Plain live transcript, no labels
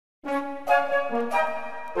Hello,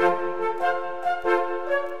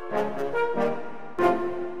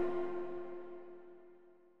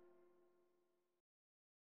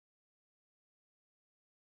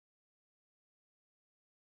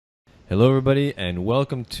 everybody, and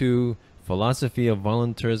welcome to Philosophy of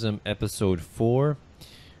Voluntarism, Episode 4.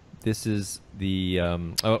 This is the,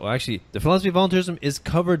 the Philosophy of Voluntarism is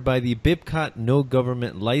covered by the BIPCOT No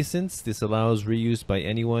Government License. This allows reuse by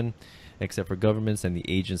anyone except for governments and the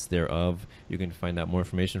agents thereof. You can find out more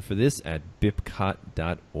information for this at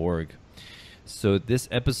bipcot.org. So this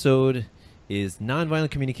episode is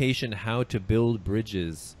Nonviolent Communication, How to Build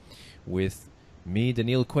Bridges, with me,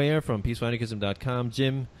 Daniil Cuellar from peacefulanarchism.com,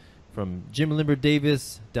 Jim from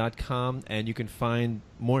JimLimberDavis.com, and you can find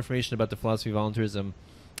more information about the philosophy of voluntarism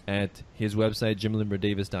at his website,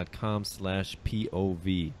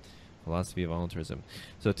 JimLimberDavis.com/POV, philosophy of voluntarism.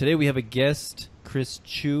 So today we have a guest, Chris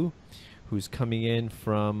Chu, who's coming in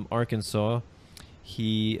from Arkansas.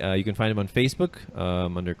 You can find him on Facebook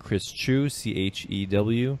under Chris Chu,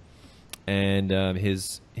 CHEW, and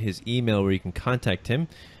his email where you can contact him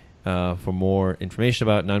for more information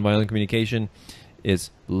about nonviolent communication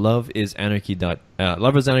is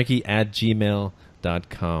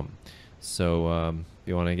lovesanarchy@gmail.com. So if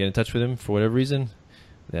you want to get in touch with him for whatever reason,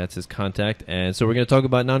 that's his contact. And so we're going to talk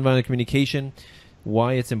about nonviolent communication,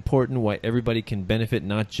 why it's important, why everybody can benefit,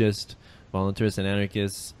 not just voluntarists and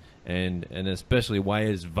anarchists, and especially why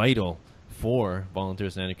it is vital for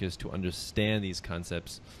voluntarists and anarchists to understand these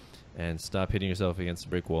concepts and stop hitting yourself against a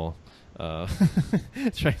brick wall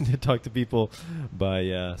trying to talk to people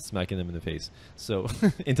by smacking them in the face. So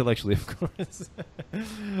intellectually, of course.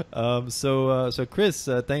 So Chris,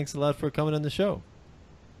 thanks a lot for coming on the show.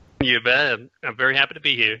 You bet. I'm very happy to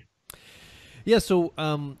be here. Yeah. So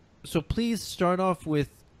please start off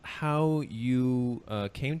with how you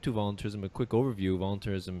came to voluntarism, a quick overview of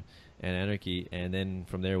voluntarism and anarchy, and then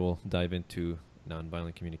from there we'll dive into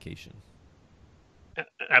nonviolent communication.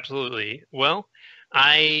 Absolutely. Well,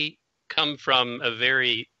 I come from a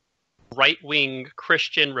very right-wing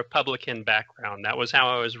Christian Republican background. That was how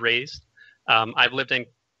I was raised. I've lived in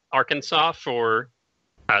Arkansas for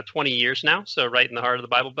 20 years now, so right in the heart of the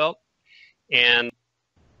Bible Belt. And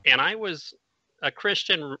I was a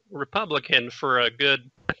Christian Republican for I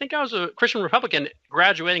think I was a Christian Republican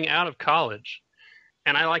graduating out of college.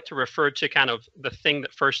 And I like to refer to kind of the thing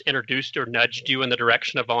that first introduced or nudged you in the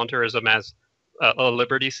direction of voluntarism as a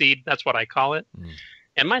liberty seed. That's what I call it. Mm.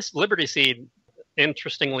 And my liberty seed,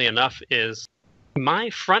 interestingly enough, is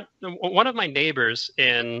one of my neighbors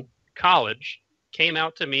in college came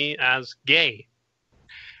out to me as gay.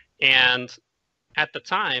 And at the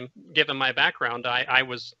time, given my background, I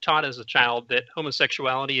was taught as a child that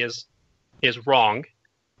homosexuality is wrong,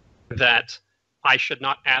 that I should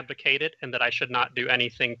not advocate it, and that I should not do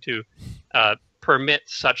anything to permit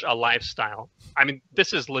such a lifestyle. I mean,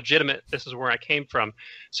 this is legitimate. This is where I came from.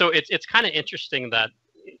 So it's kind of interesting that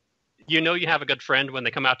you have a good friend when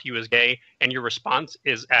they come out to you as gay, and your response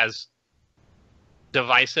is as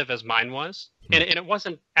divisive as mine was. And it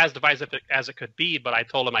wasn't as divisive as it could be, but I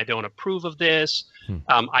told him I don't approve of this.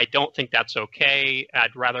 I don't think that's okay.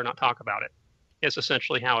 I'd rather not talk about it. It's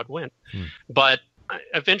essentially how it went. But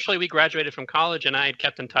eventually we graduated from college, and I had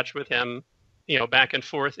kept in touch with him, back and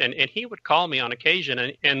forth, and he would call me on occasion.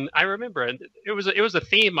 And I remember it was a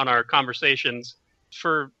theme on our conversations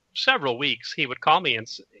for several weeks. He would call me, and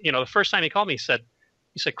the first time he called me, he said,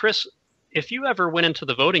 "Chris, if you ever went into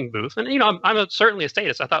the voting booth," and I'm certainly a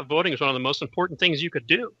statist. I thought voting was one of the most important things you could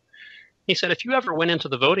do. He said, "If you ever went into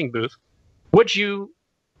the voting booth, what would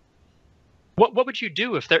you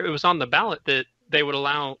do if it was on the ballot that they would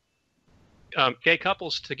allow gay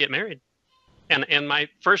couples to get married?" And my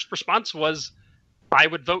first response was, I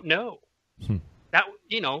would vote no. That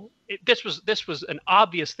this was an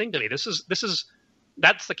obvious thing to me.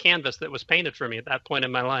 That's the canvas that was painted for me at that point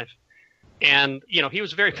in my life. And he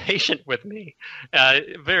was very patient with me,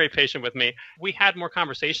 very patient with me. We had more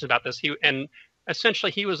conversations about this. And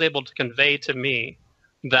essentially he was able to convey to me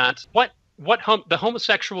that the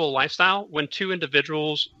homosexual lifestyle, when two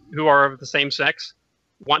individuals who are of the same sex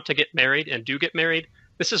want to get married and do get married,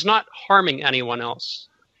 this is not harming anyone else.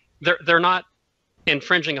 They're not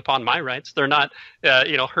infringing upon my rights. They're not,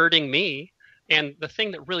 hurting me. And the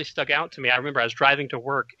thing that really stuck out to me, I remember I was driving to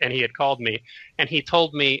work, and he had called me, and he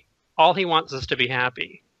told me all he wants is to be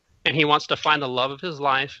happy, and he wants to find the love of his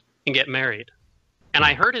life and get married. And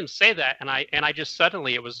I heard him say that, and I just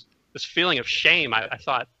suddenly, it was this feeling of shame. I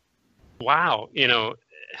thought, wow,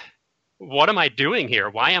 what am I doing here?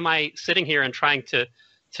 Why am I sitting here and trying to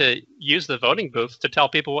use the voting booth to tell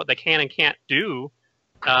people what they can and can't do,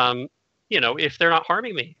 if they're not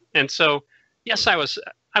harming me? And so yes, I was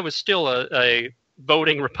still a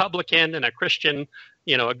voting Republican and a Christian,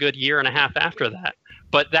 a good year and a half after that.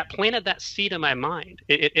 But that planted that seed in my mind.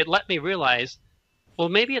 It let me realize, well,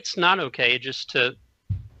 maybe it's not okay just to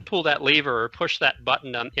pull that lever or push that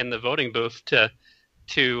button in the voting booth to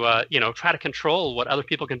try to control what other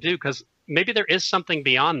people can do, because maybe there is something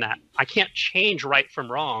beyond that. I can't change right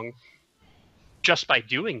from wrong just by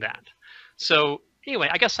doing that. So anyway,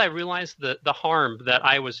 I guess I realized the harm that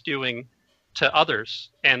I was doing to others,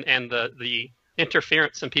 and the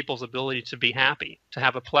interference in people's ability to be happy, to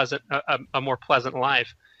have a more pleasant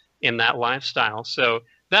life in that lifestyle. So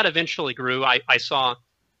that eventually grew. I saw,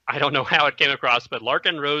 I don't know how it came across, but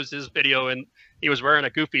Larkin Rose's video, and he was wearing a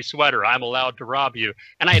goofy sweater. I'm allowed to rob you,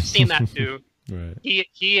 and I had seen that too. Right.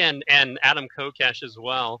 He and Adam Kokesh as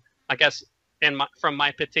well. I guess, from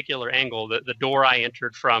my particular angle, the door I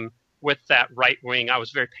entered from with that right wing, I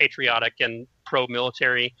was very patriotic and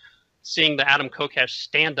pro-military. Seeing the Adam Kokesh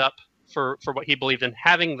stand up for what he believed in,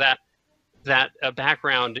 having that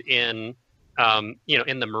background in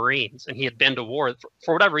in the Marines, and he had been to war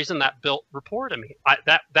for whatever reason, that built rapport to me.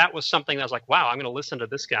 That was something that was like, wow, I'm going to listen to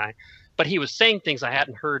this guy. But he was saying things I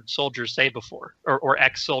hadn't heard soldiers say before, or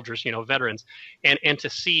ex-soldiers, veterans, and to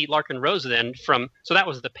see Larkin Rose then so that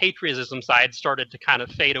was the patriotism side started to kind of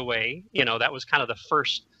fade away. That was kind of the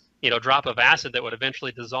first drop of acid that would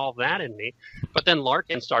eventually dissolve that in me. But then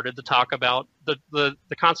Larkin started to talk about the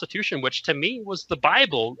Constitution, which to me was the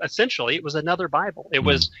Bible. Essentially, it was another Bible. It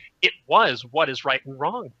was what is right and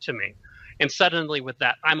wrong to me. And suddenly, with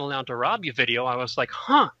that "I'm allowed to rob you" video, I was like,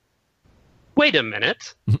 wait a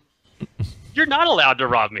minute. You're not allowed to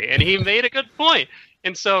rob me. And he made a good point.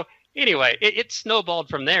 And so anyway, it snowballed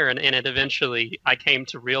from there. And it eventually, I came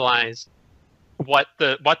to realize what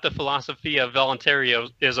the philosophy of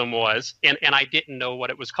voluntarism was. And I didn't know what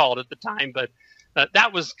it was called at the time, but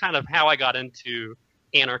that was kind of how I got into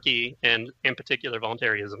anarchy, and in particular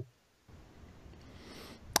voluntarism.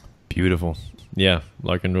 Beautiful. Yeah,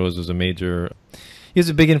 Larkin Rose was he was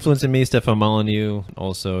a big influence in me. Stefan Molyneux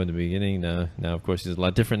also in the beginning. Now of course, he's a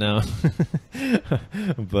lot different now.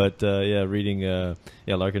 But reading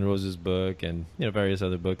Larkin Rose's book and various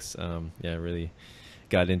other books, really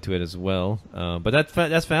got into it as well. But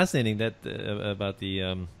that's fascinating. That about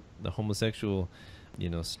the homosexual,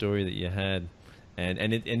 story that you had,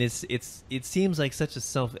 and it seems like such a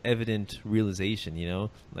self-evident realization.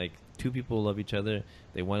 Like two people love each other,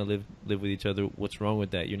 they want to live with each other. What's wrong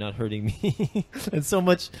with that? You're not hurting me. And so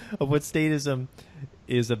much of what statism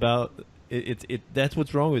is about, that's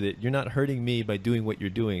what's wrong with it. You're not hurting me by doing what you're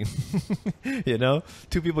doing.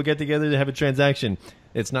 Two people get together to have a transaction.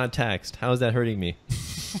 It's not taxed. How is that hurting me?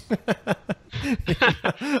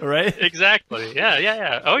 Right? Exactly.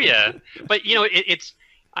 Yeah. Oh yeah. But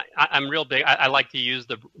I'm real big. I like to use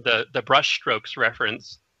the brush strokes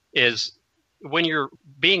reference. Is when you're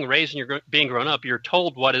being raised and you're being grown up, you're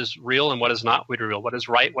told what is real and what is not real, what is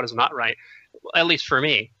right, what is not right. At least for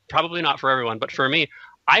me, probably not for everyone, but for me,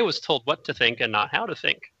 I was told what to think and not how to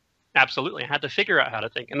think. Absolutely, I had to figure out how to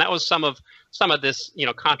think, and that was some of this,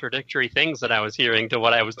 contradictory things that I was hearing to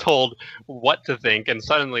what I was told what to think. And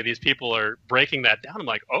suddenly, these people are breaking that down. I'm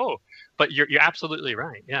like, oh, but you're absolutely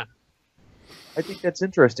right. Yeah, I think that's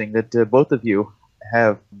interesting that both of you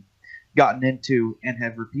have gotten into and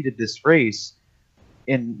have repeated this phrase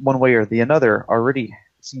in one way or the another already.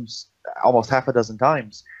 It seems almost half a dozen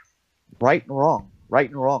times. Right and wrong, right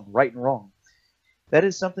and wrong, right and wrong. That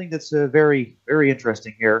is something that's very, very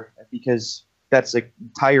interesting here, because that's an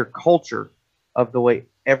entire culture of the way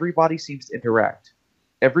everybody seems to interact.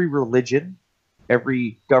 Every religion,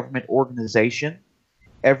 every government organization,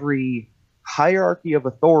 every hierarchy of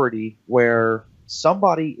authority where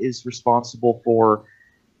somebody is responsible for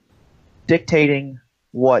dictating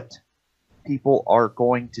what people are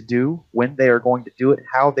going to do, when they are going to do it,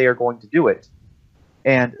 how they are going to do it,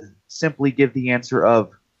 and simply give the answer of,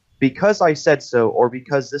 because I said so, or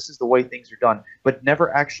because this is the way things are done, but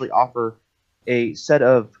never actually offer a set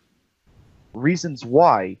of reasons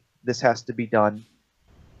why this has to be done,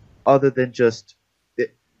 other than just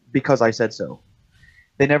because I said so.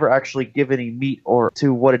 They never actually give any meat or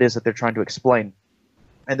to what it is that they're trying to explain.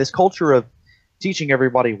 And this culture of teaching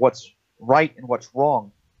everybody what's right and what's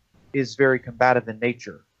wrong is very combative in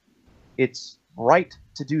nature. It's right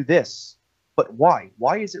to do this, but why?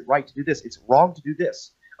 Why is it right to do this? It's wrong to do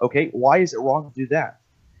this. Okay, why is it wrong to do that?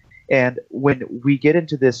 And when we get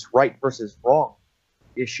into this right versus wrong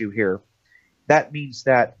issue here, that means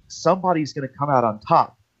that somebody's going to come out on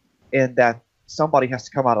top, and that somebody has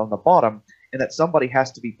to come out on the bottom, and that somebody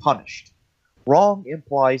has to be punished. Wrong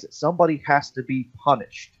implies that somebody has to be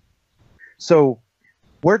punished. So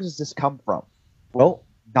where does this come from? Well,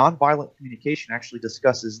 nonviolent communication actually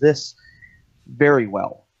discusses this very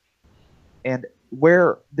well. And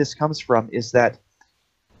where this comes from is that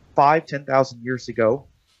 10,000 years ago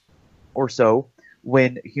or so,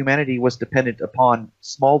 when humanity was dependent upon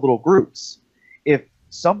small little groups, if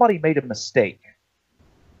somebody made a mistake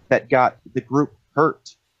that got the group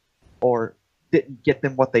hurt or didn't get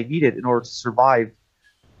them what they needed in order to survive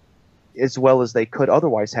as well as they could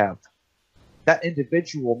otherwise have, that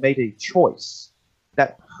individual made a choice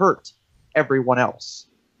that hurt everyone else.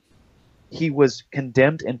 He was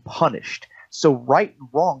condemned and punished. So right and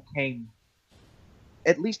wrong came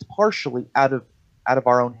at least partially out of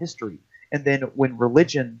our own history. And then when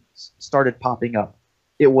religion started popping up,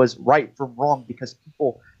 it was right from wrong because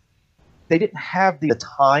people, they didn't have the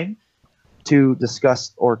time to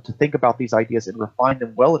discuss or to think about these ideas and refine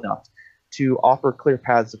them well enough to offer clear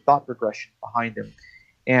paths of thought progression behind them.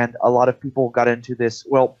 And a lot of people got into this,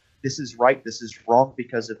 well, this is right, this is wrong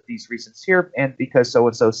because of these reasons here, and because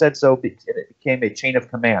so-and-so said so, it became a chain of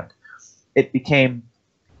command. It became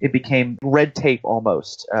red tape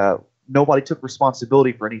almost. Nobody took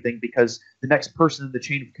responsibility for anything because the next person in the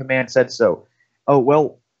chain of command said so. Oh,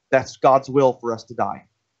 well, that's God's will for us to die.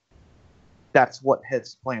 That's what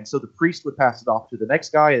heads planned. So the priest would pass it off to the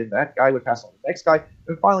next guy, and that guy would pass it on to the next guy,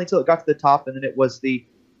 and finally until it got to the top, and then it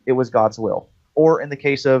was God's will. Or in the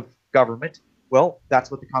case of government, well, that's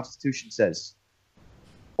what the Constitution says.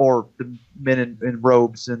 Or the men in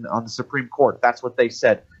robes and on the Supreme Court, that's what they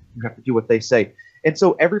said. You have to do what they say. And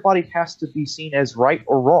so everybody has to be seen as right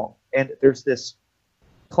or wrong. And there's this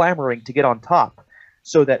clamoring to get on top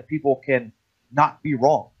so that people can not be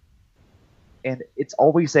wrong. And it's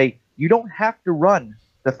always you don't have to run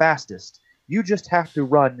the fastest. You just have to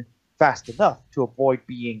run fast enough to avoid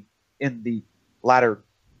being in the latter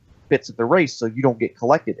bits of the race so you don't get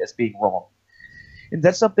collected as being wrong. And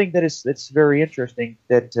that's something that's very interesting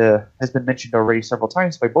that has been mentioned already several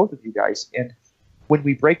times by both of you guys. And when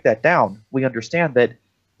we break that down, we understand that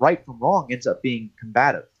right from wrong ends up being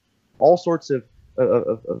combative. All sorts of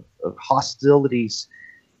hostilities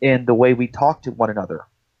in the way we talk to one another.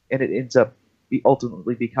 And it ends up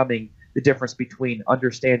ultimately becoming the difference between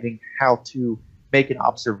understanding how to make an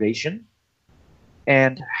observation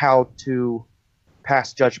and how to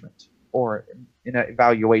pass judgment or in an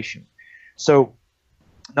evaluation. So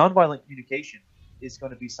nonviolent communication is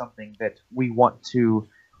going to be something that we want to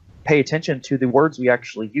pay attention to the words we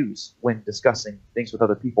actually use when discussing things with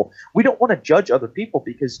other people. We don't want to judge other people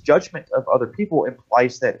because judgment of other people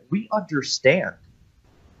implies that we understand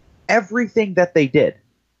everything that they did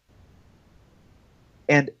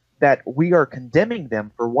and that we are condemning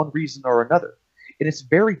them for one reason or another. And it's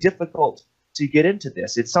very difficult to get into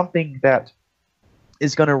this. It's something that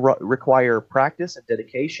is going to require practice and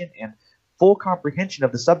dedication and full comprehension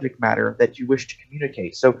of the subject matter that you wish to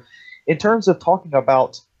communicate. So in terms of talking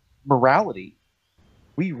about morality,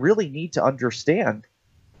 we really need to understand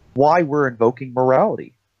why we're invoking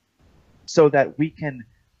morality so that we can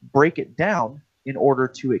break it down in order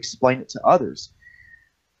to explain it to others.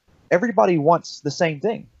 Everybody wants the same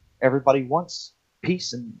thing. Everybody wants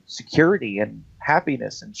peace and security and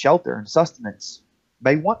happiness and shelter and sustenance.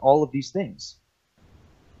 They want all of these things.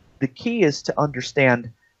 The key is to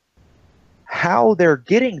understand how they're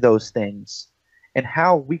getting those things and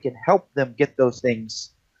how we can help them get those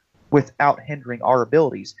things without hindering our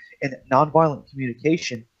abilities. And nonviolent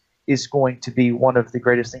communication is going to be one of the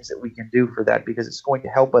greatest things that we can do for that, because it's going to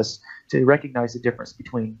help us to recognize the difference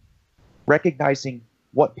between recognizing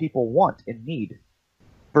what people want and need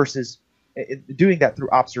versus doing that through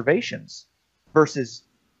observations versus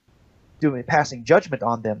passing judgment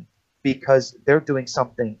on them because they're doing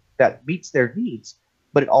something that meets their needs,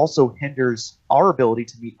 but it also hinders our ability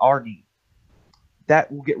to meet our need.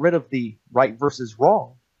 That will get rid of the right versus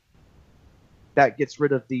wrong. That gets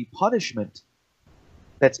rid of the punishment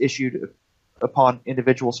that's issued upon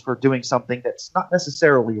individuals for doing something that's not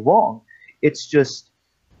necessarily wrong. It just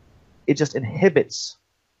inhibits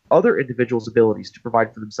other individuals' abilities to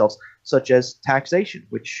provide for themselves, such as taxation,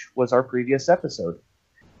 which was our previous episode.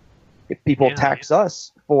 If people tax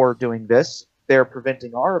us for doing this, they're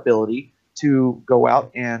preventing our ability to go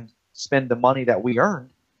out and spend the money that we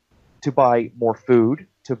earned to buy more food,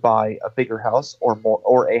 to buy a bigger house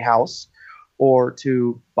or a house, or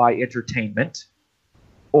to buy entertainment,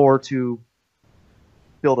 or to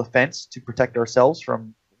build a fence to protect ourselves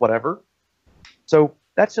from whatever. So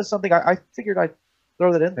that's just something I figured I'd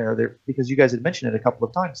throw that in there because you guys had mentioned it a couple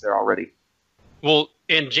of times there already. Well,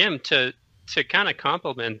 and Jim, to kind of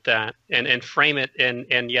complement that and frame it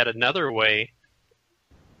in yet another way,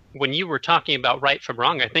 when you were talking about right from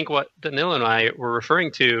wrong, I think what Danilo and I were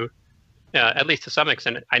referring to at least to some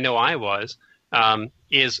extent, I know I was,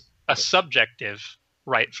 is a subjective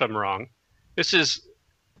right from wrong. This is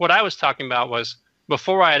what I was talking about was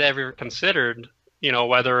before I had ever considered,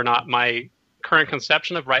 whether or not my current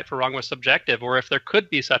conception of right for wrong was subjective, or if there could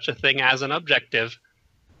be such a thing as an objective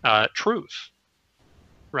truth,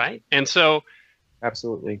 right? And so,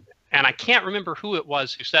 Absolutely. and I can't remember who it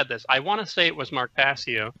was who said this. I want to say it was Mark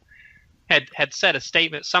Passio had said a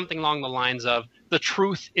statement something along the lines of the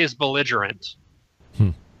truth is belligerent,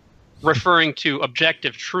 referring to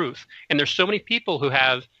objective truth. And there's so many people who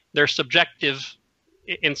have their subjective,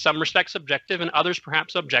 in some respects subjective, and others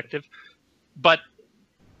perhaps objective. But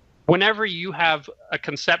whenever you have a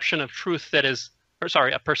conception of truth that is, or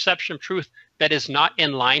sorry, a perception of truth that is not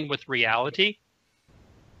in line with reality,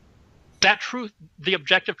 that truth, the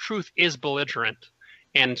objective truth, is belligerent.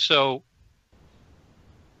 And so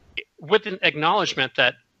with an acknowledgement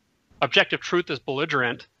that objective truth is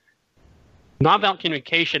belligerent, nonviolent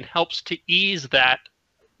communication helps to ease that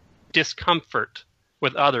discomfort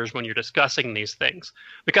with others when you're discussing these things.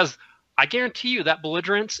 Because I guarantee you that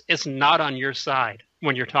belligerence is not on your side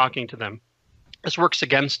when you're talking to them. This works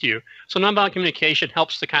against you. So nonviolent communication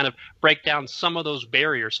helps to kind of break down some of those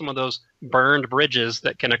barriers, some of those burned bridges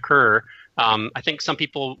that can occur. I think some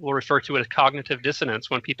people will refer to it as cognitive dissonance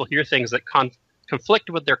when people hear things that conflict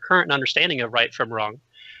with their current understanding of right from wrong.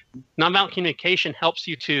 Nonviolent communication helps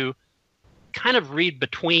you to kind of read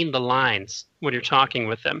between the lines when you're talking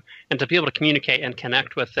with them and to be able to communicate and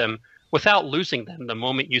connect with them without losing them the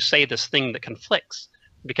moment you say this thing that conflicts.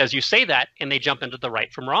 Because you say that and they jump into the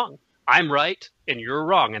right from wrong. I'm right and you're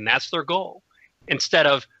wrong, and that's their goal. Instead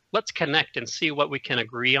of let's connect and see what we can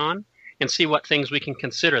agree on and see what things we can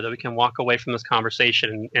consider that we can walk away from this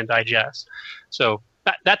conversation and digest. So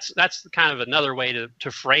that's kind of another way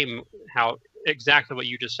to frame how exactly what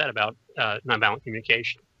you just said about nonviolent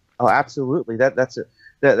communication. Oh, absolutely.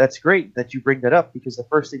 That's great that you bring that up, because the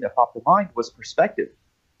first thing that popped in mind was perspective.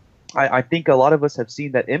 I think a lot of us have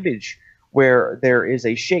seen that image where there is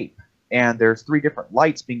a shape and there's three different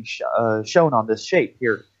lights being shown on this shape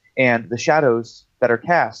here, and the shadows that are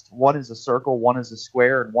cast, one is a circle, one is a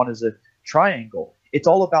square, and one is a triangle. It's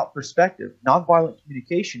all about perspective. Nonviolent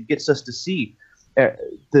communication gets us to see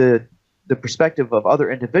the perspective of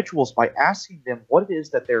other individuals by asking them what it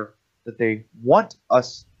is that they want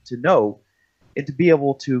us to know, and to be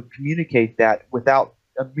able to communicate that without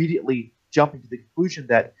immediately jumping to the conclusion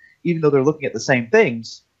that even though they're looking at the same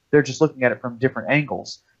things, they're just looking at it from different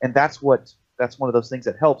angles. And that's one of those things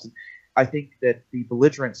that helps. And I think that the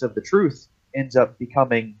belligerence of the truth ends up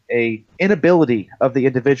becoming a inability of the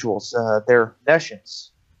individuals, their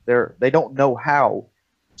nescience. They don't know how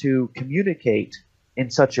to communicate in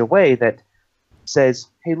such a way that says,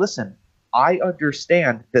 hey, listen, I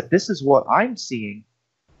understand that this is what I'm seeing.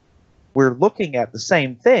 We're looking at the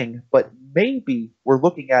same thing, but maybe we're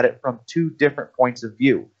looking at it from two different points of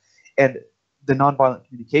view. And the nonviolent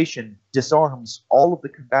communication disarms all of the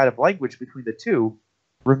combative language between the two,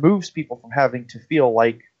 removes people from having to feel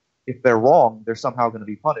like if they're wrong, they're somehow going to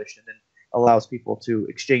be punished, and then allows people to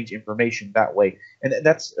exchange information that way. And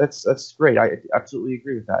that's great. I absolutely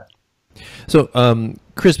agree with that. So,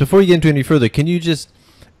 Chris, before you get into any further, can you just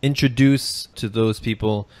introduce to those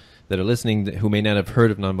people that are listening who may not have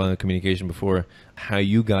heard of nonviolent communication before how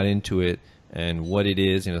you got into it and what it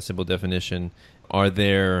is, simple definition.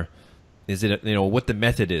 Is it, what the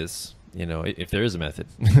method is, if there is a method,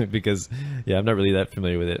 because, I'm not really that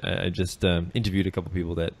familiar with it. I just interviewed a couple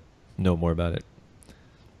people that know more about it.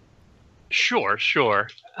 Sure.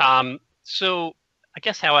 So I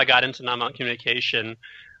guess how I got into nonviolent communication,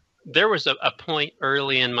 there was a point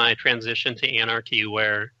early in my transition to anarchy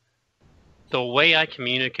where the way I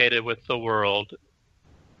communicated with the world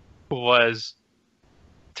was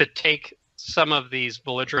to take some of these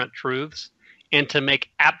belligerent truths and to make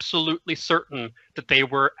absolutely certain that they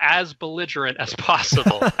were as belligerent as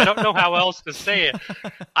possible. I don't know how else to say it.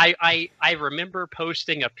 I remember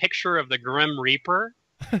posting a picture of the Grim Reaper,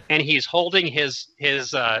 and he's holding his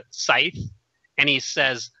scythe, and he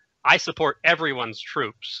says, "I support everyone's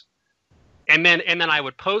troops." And then I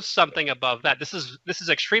would post something above that. This is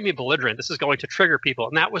extremely belligerent. This is going to trigger people,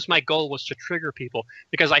 and that was my goal, was to trigger people,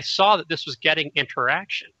 because I saw that this was getting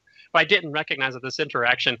interaction, but I didn't recognize that this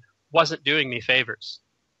interaction wasn't doing me favors.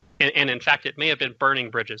 And in fact, it may have been burning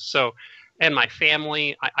bridges. So, and my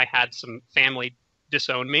family, I had some family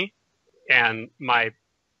disown me, and my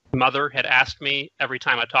mother had asked me every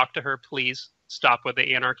time I talked to her, please stop with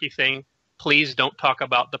the anarchy thing. Please don't talk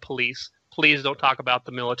about the police. Please don't talk about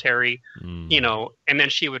the military, and then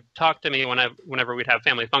she would talk to me whenever we'd have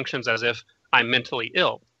family functions as if I'm mentally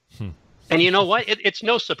ill. And you know what? It's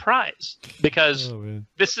no surprise, because Oh,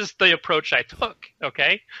 this is the approach I took.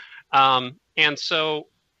 Okay, and so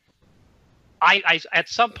I at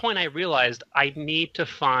some point I realized I need to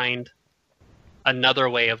find another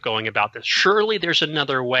way of going about this. Surely there's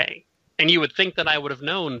another way. And you would think that I would have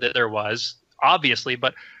known that there was, obviously,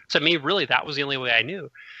 but to me, really, that was the only way I knew.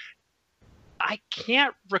 I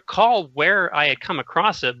can't recall where I had come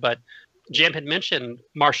across it, but Jim had mentioned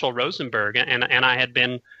Marshall Rosenberg, and I had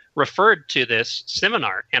been referred to this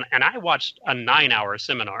seminar, and I watched a 9-hour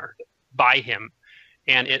seminar by him,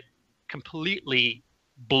 and it completely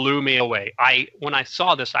blew me away. When I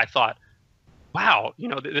saw this, I thought, wow,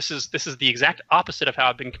 this is the exact opposite of how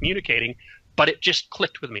I've been communicating, but it just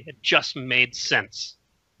clicked with me. It just made sense.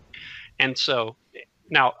 And so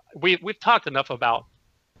now we've talked enough about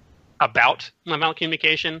nonviolent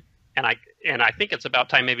communication, and I think it's about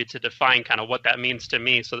time maybe to define kind of what that means to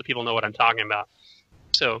me, so that people know what I'm talking about.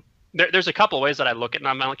 So there's a couple ways that I look at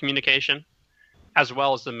nonviolent communication, as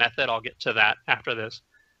well as the method. I'll get to that after this.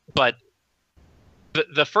 But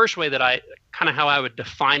the first way that how I would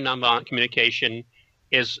define nonviolent communication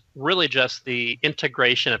is really just the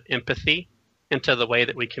integration of empathy into the way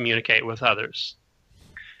that we communicate with others.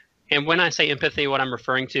 And when I say empathy, what I'm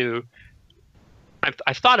referring to,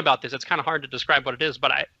 I've thought about this. It's kind of hard to describe what it is,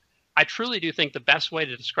 but I truly do think the best way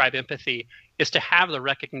to describe empathy is to have the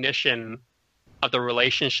recognition of the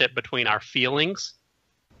relationship between our feelings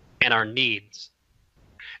and our needs.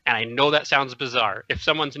 And I know that sounds bizarre. If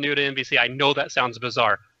someone's new to NVC, I know that sounds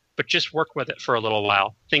bizarre, but just work with it for a little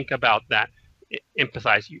while. Think about that.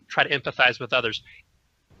 Empathize. You try to empathize with others.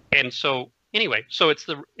 And so anyway, so it's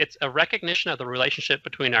a recognition of the relationship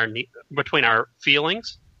between our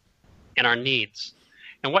feelings and our needs.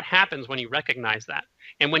 And what happens when you recognize that?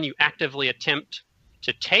 And when you actively attempt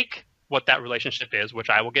to take what that relationship is, which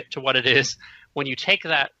I will get to what it is, when you take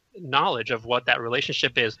that knowledge of what that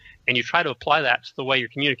relationship is and you try to apply that to the way you're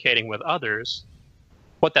communicating with others,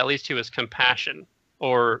 what that leads to is compassion,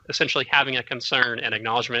 or essentially having a concern and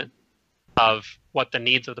acknowledgement of what the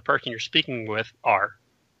needs of the person you're speaking with are.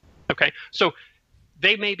 Okay, so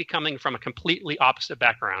they may be coming from a completely opposite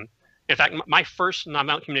background. In fact, my first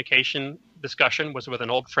nonviolent communication discussion was with an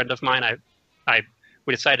old friend of mine.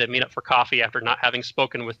 We decided to meet up for coffee after not having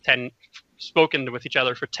spoken with each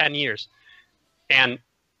other for 10 years. And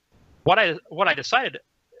what I decided,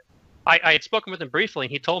 I had spoken with him briefly,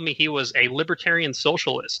 and he told me he was a libertarian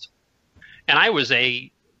socialist, and I was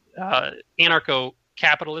a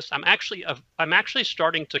anarcho-capitalist. I'm actually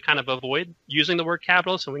starting to kind of avoid using the word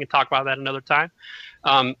capitalist, and we can talk about that another time.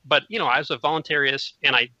 But I was a voluntarist,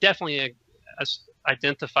 and I definitely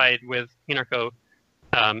identified with anarcho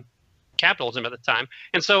capitalism at the time.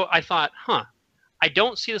 And so I thought, I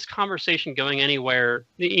don't see this conversation going anywhere,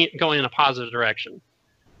 going in a positive direction.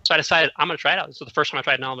 So I decided I'm going to try it out. This was the first time I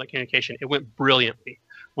tried nonviolent communication. It went brilliantly.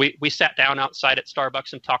 We sat down outside at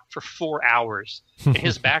Starbucks and talked for 4 hours. And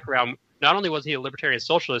his background, not only was he a libertarian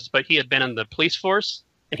socialist, but he had been in the police force,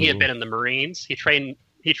 and he had been in the Marines. He trained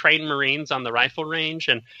Marines on the rifle range,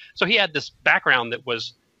 and so he had this background that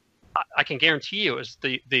was, I can guarantee you, is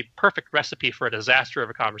the perfect recipe for a disaster of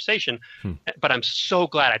a conversation. But I'm so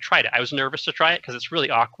glad I tried it. I was nervous to try it because it's really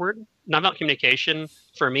awkward. Nonviolent communication,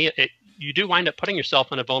 for me, you do wind up putting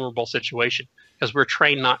yourself in a vulnerable situation, because we're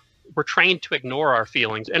trained to ignore our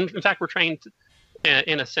feelings. And in fact, we're trained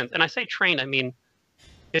in a sense. And I say trained, I mean,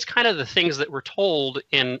 it's kind of the things that we're told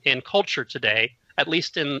in culture today, at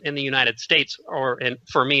least in the United States, or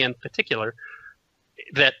for me in particular,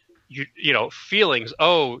 that feelings.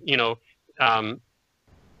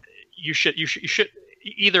 You should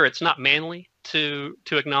either it's not manly to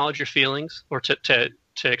acknowledge your feelings or to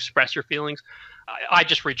express your feelings. I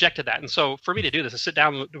just rejected that. And so for me to do this, to sit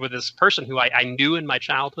down with this person who I knew in my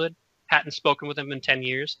childhood, hadn't spoken with him in 10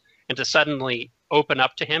 years, and to suddenly open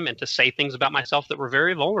up to him and to say things about myself that were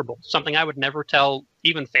very vulnerable, something I would never tell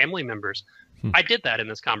even family members. I did that in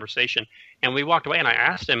this conversation. And we walked away, and I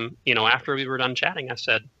asked him, after we were done chatting, I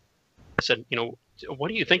said, what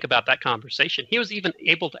do you think about that conversation? He was even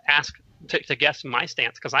able to ask to guess my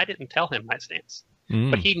stance, because I didn't tell him my stance.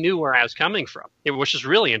 But he knew where I was coming from, which is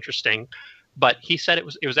really interesting. But he said it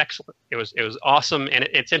was excellent. It was awesome, and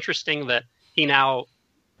it's interesting that he now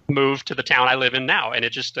moved to the town I live in now, and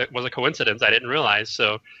it just was a coincidence I didn't realize.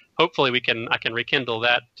 So hopefully I can rekindle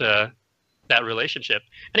that relationship.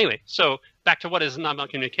 Anyway, so back to what is nonviolent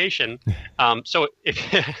communication.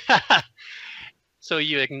 So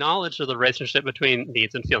you acknowledge the relationship between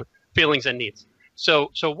needs and feelings and needs. So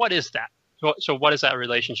what is that? So what is that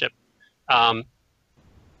relationship?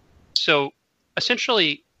 So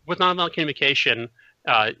essentially, with nonviolent communication,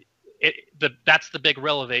 that's the big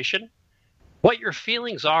revelation. What your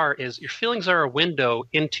feelings are is your feelings are a window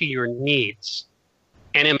into your needs.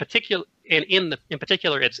 And in particular,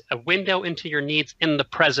 it's a window into your needs in the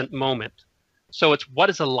present moment. So it's what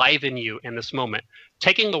is alive in you in this moment.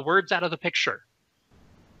 Taking the words out of the picture.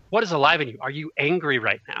 What is alive in you? Are you angry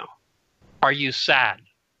right now? Are you sad?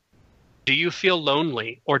 Do you feel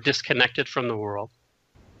lonely or disconnected from the world?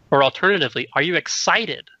 Or alternatively, are you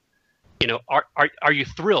excited? Are you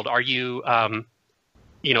thrilled? Are you a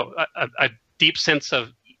deep sense of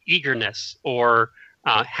eagerness or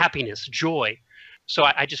happiness, joy? So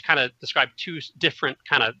I just kind of described two different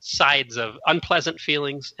kind of sides of unpleasant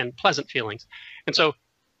feelings and pleasant feelings. And so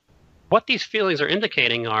what these feelings are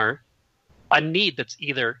indicating are a need that's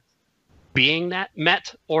either being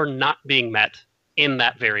met or not being met in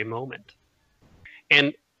that very moment.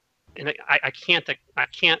 And I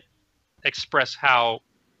can't express how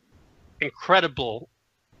incredible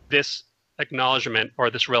this acknowledgement or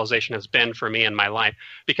this realization has been for me in my life,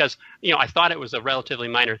 because I thought it was a relatively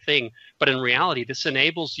minor thing, but in reality this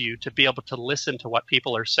enables you to be able to listen to what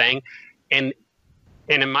people are saying, and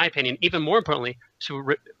in my opinion, even more importantly,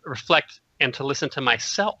 to reflect and to listen to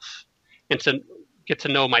myself and to get to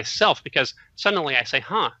know myself, because suddenly I say,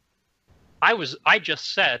 I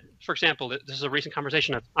just said, for example, this is a recent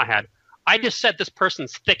conversation I had, I just said this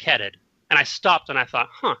person's thick-headed, and I stopped and I thought,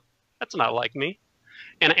 that's not like me.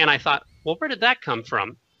 And I thought, well, where did that come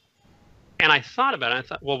from? And I thought about it. I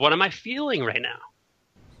thought, well, what am I feeling right now?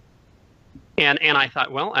 And I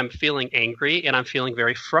thought, well, I'm feeling angry and I'm feeling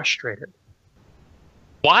very frustrated.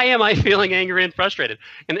 Why am I feeling angry and frustrated?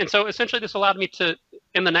 And so essentially this allowed me to,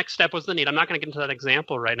 and the next step was the need. I'm not going to get into that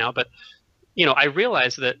example right now, but I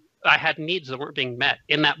realized that I had needs that weren't being met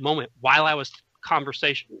in that moment while I was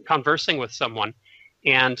conversing with someone.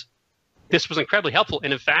 And this was incredibly helpful.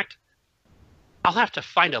 And in fact, I'll have to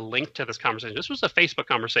find a link to this conversation. This was a Facebook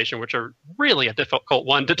conversation, which are really a difficult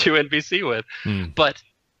one to do NVC with. But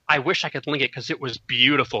I wish I could link it because it was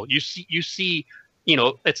beautiful. You see,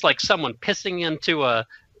 it's like someone pissing into an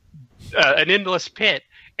endless pit.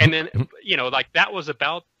 And then, like that was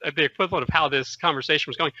about the equivalent of how this conversation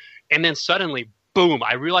was going. And then suddenly, boom,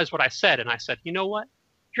 I realized what I said. And I said, you know what?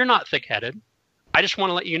 You're not thick-headed. I just want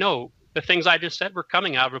to let you know the things I just said were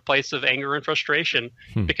coming out of a place of anger and frustration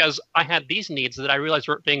because I had these needs that I realized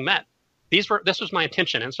weren't being met. This was my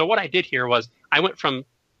intention. And so what I did here was I went from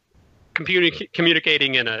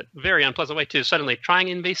communicating in a very unpleasant way to suddenly trying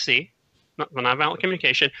NVC, nonviolent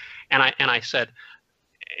communication. And I said,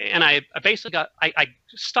 and I basically I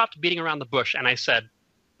stopped beating around the bush and I said,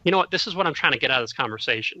 you know what, this is what I'm trying to get out of this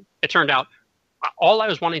conversation. It turned out all I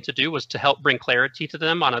was wanting to do was to help bring clarity to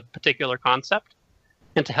them on a particular concept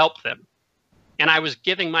and to help them. And I was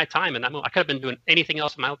giving my time in that moment. I could have been doing anything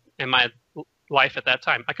else in my life at that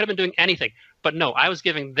time. I could have been doing anything, but no, I was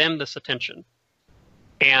giving them this attention.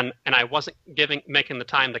 And I wasn't making the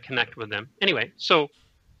time to connect with them. Anyway, so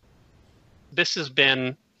this has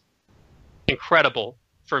been incredible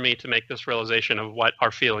for me to make this realization of what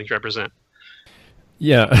our feelings represent.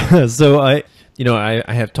 Yeah. So I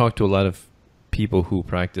have talked to a lot of people who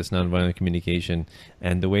practice nonviolent communication,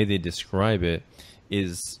 and the way they describe it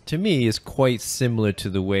is, to me, is quite similar to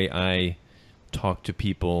the way I talk to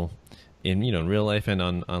people in real life and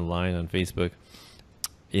online on Facebook,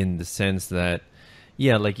 in the sense that,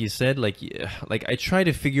 yeah, like you said, like I try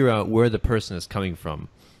to figure out where the person is coming from,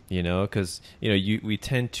 because we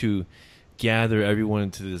tend to gather everyone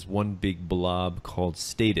into this one big blob called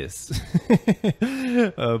status,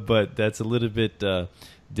 but that's a little bit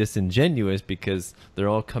disingenuous because they're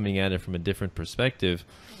all coming at it from a different perspective.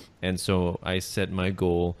 And so I set my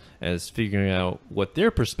goal as figuring out what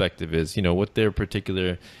their perspective is, what their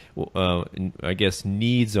particular, I guess,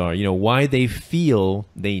 needs are, why they feel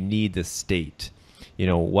they need the state,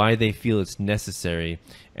 why they feel it's necessary.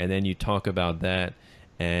 And then you talk about that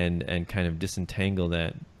and kind of disentangle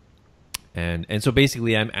that. And so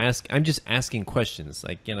basically I'm just asking questions,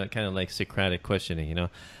 like, kind of like Socratic questioning,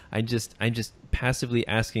 I'm just passively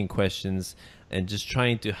asking questions and just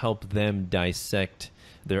trying to help them dissect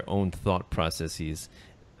their own thought processes.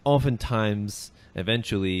 Oftentimes,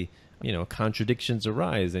 eventually, contradictions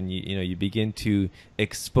arise, and you begin to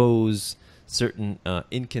expose certain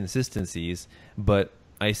inconsistencies. But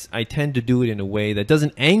I tend to do it in a way that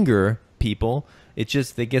doesn't anger people. It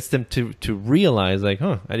just that gets them to realize, like,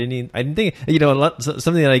 I didn't think,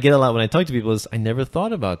 something that I get a lot when I talk to people is, I never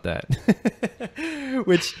thought about that.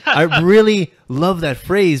 Which I really love that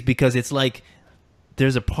phrase, because it's like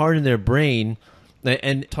there's a part in their brain.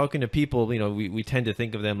 And talking to people, we tend to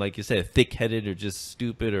think of them, like you said, thick-headed or just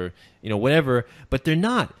stupid or, whatever, but they're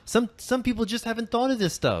not. Some people just haven't thought of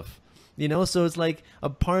this stuff, so it's like a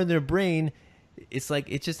part of their brain it's like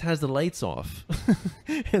it just has the lights off.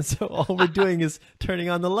 And so all we're doing is turning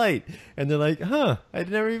on the light. And they're like, huh, I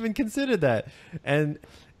never even considered that. And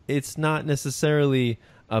it's not necessarily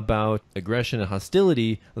about aggression and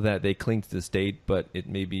hostility that they cling to the state, but it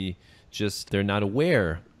may be just they're not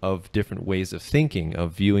aware of different ways of thinking,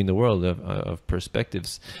 of viewing the world, of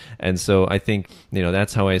perspectives. And so I think,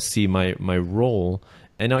 that's how I see my role.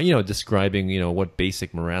 And, describing, what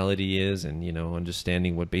basic morality is, and,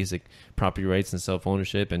 understanding what basic property rights and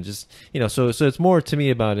self-ownership, and just, so it's more to me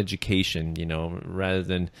about education, rather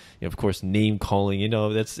than, of course, name calling,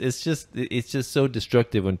 it's just so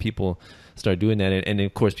destructive when people start doing that. And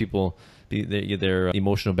of course, people, their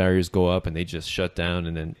emotional barriers go up and they just shut down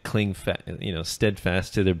and then cling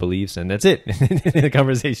steadfast to their beliefs, and that's it. The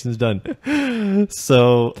conversation's done.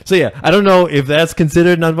 So yeah, I don't know if that's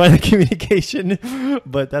considered nonviolent communication,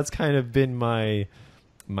 but that's kind of been my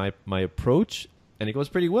approach, and it goes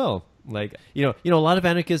pretty well. Like, a lot of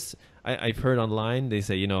anarchists I've heard online, they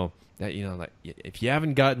say, that, like, if you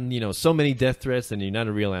haven't gotten, so many death threats, then you're not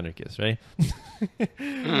a real anarchist, right?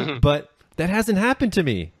 But that hasn't happened to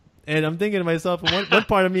me. And I'm thinking to myself, one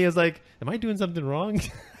part of me is like, am I doing something wrong?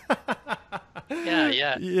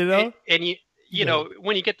 Yeah. And you know,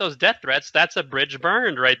 when you get those death threats, that's a bridge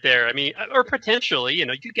burned right there. I mean, or potentially,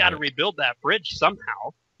 you got to rebuild that bridge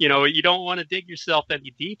somehow. You don't want to dig yourself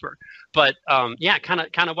any deeper. But yeah, kind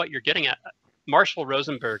of what you're getting at. Marshall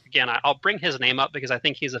Rosenberg, again, I'll bring his name up because I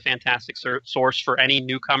think he's a fantastic source for any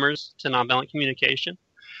newcomers to nonviolent communication.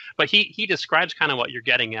 But he describes kind of what you're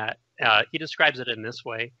getting at. He describes it in this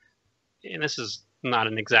way. And this is not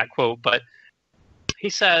an exact quote, but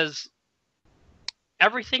he says,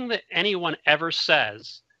 everything that anyone ever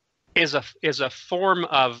says is a form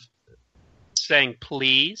of saying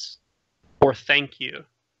please or thank you.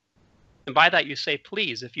 And by that you say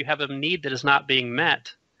please. If you have a need that is not being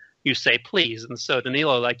met, you say please. And so,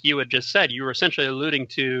 Danilo, like you had just said, you were essentially alluding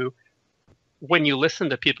to when you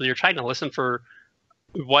listen to people, you're trying to listen for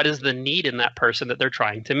what is the need in that person that they're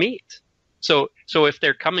trying to meet. So if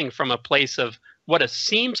they're coming from a place of what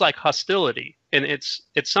seems like hostility, and it's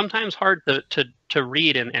sometimes hard to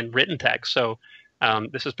read in written text. So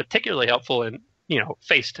this is particularly helpful in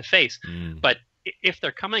face to face. But if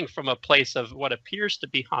they're coming from a place of what appears to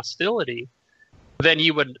be hostility, then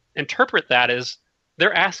you would interpret that as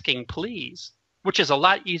they're asking please, which is a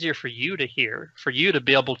lot easier for you to hear, for you to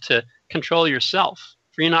be able to control yourself,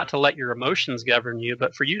 for you not to let your emotions govern you,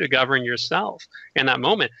 but for you to govern yourself in that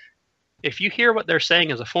moment. If you hear what they're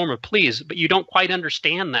saying as a form of please, but you don't quite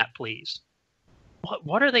understand that please,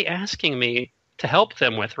 what are they asking me to help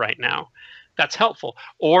them with right now? That's helpful.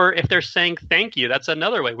 Or if they're saying thank you, that's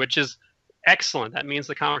another way, which is excellent. That means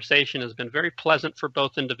the conversation has been very pleasant for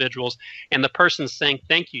both individuals, and the person's saying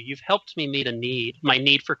thank you. You've helped me meet a need, my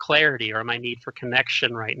need for clarity or my need for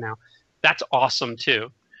connection right now. That's awesome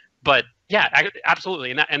too. But yeah,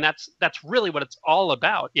 absolutely. And that's really what it's all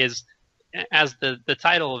about, is, as the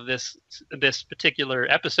title of this particular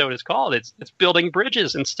episode is called, it's building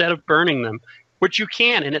bridges instead of burning them, which you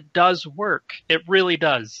can, and it does work. It really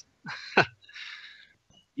does.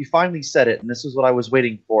 You finally said it, and this is what I was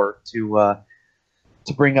waiting for, to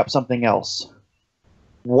bring up something else.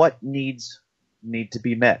 What needs need to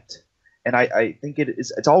be met? And I think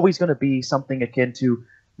it's always going to be something akin to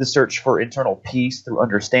the search for internal peace through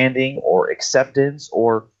understanding or acceptance,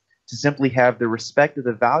 or to simply have the respect of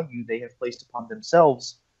the value they have placed upon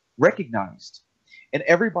themselves recognized. And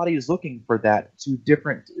everybody is looking for that to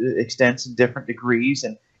different extents and different degrees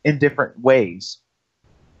and in different ways.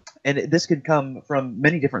 And this can come from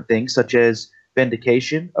many different things, such as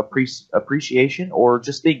vindication, appreciation, or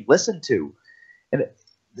just being listened to. And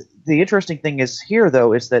the interesting thing is here,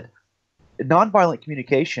 though, is that nonviolent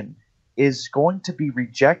communication is going to be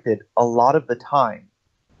rejected a lot of the time.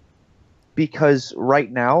 Because right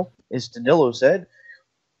now, as Danilo said,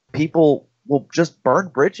 people will just burn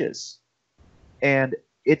bridges. And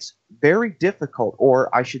it's very difficult,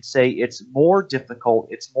 or I should say it's more difficult,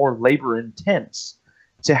 it's more labor intense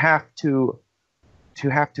to have to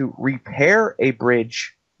repair a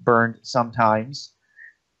bridge burned sometimes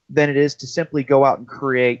than it is to simply go out and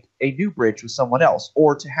create a new bridge with someone else,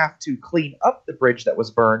 or to have to clean up the bridge that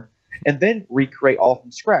was burned and then recreate all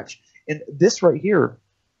from scratch. And this right here,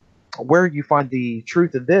 where you find the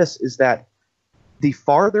truth in this, is that the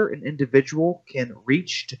farther an individual can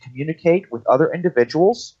reach to communicate with other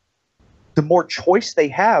individuals, the more choice they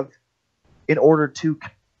have in order to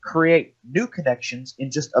create new connections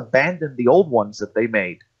and just abandon the old ones that they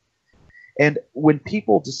made. And when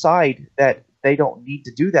people decide that they don't need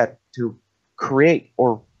to do that to create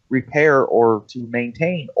or repair or to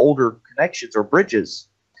maintain older connections or bridges,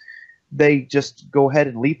 they just go ahead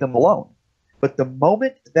and leave them alone. But the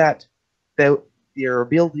moment that their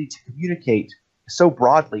ability to communicate so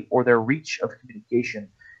broadly, or their reach of communication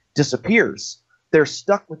disappears, they're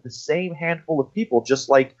stuck with the same handful of people, just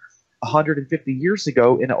like 150 years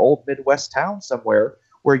ago in an old Midwest town somewhere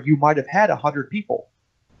where you might have had 100 people.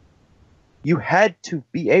 You had to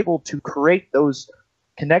be able to create those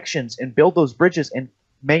connections and build those bridges and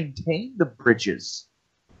maintain the bridges.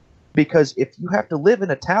 Because if you have to live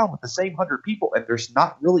in a town with the same 100 people and there's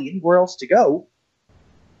not really anywhere else to go,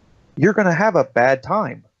 you're going to have a bad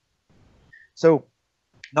time. So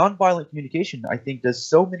nonviolent communication, I think, does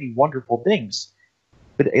so many wonderful things.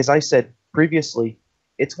 But as I said previously,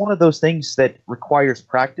 it's one of those things that requires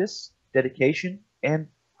practice, dedication, and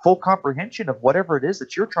full comprehension of whatever it is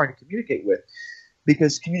that you're trying to communicate with.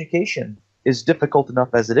 Because communication is difficult enough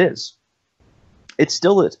as it is. It's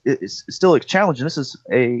still a challenge, and this is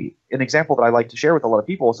an example that I like to share with a lot of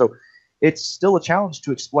people. So it's still a challenge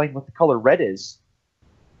to explain what the color red is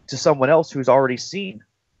to someone else who's already seen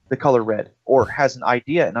the color red or has an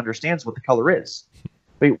idea and understands what the color is.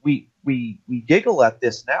 We giggle at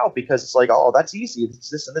this now because it's like, oh, that's easy. It's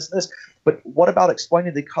this and this and this. But what about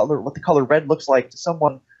explaining what the color red looks like to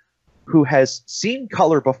someone who has seen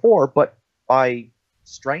color before, but by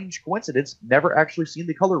strange coincidence, never actually seen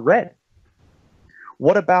the color red?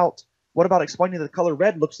 What about explaining that the color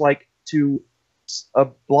red looks like to a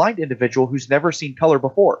blind individual who's never seen color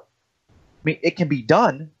before? I mean, it can be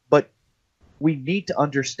done, but we need to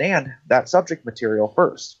understand that subject material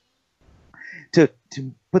first. To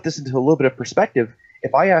put this into a little bit of perspective,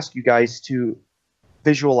 if I ask you guys to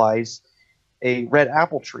visualize a red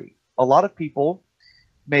apple tree, a lot of people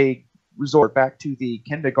may resort back to the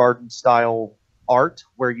kindergarten style art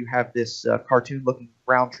where you have this cartoon looking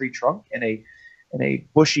brown tree trunk and a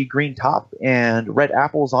bushy green top and red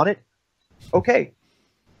apples on it. Okay,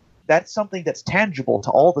 that's something that's tangible to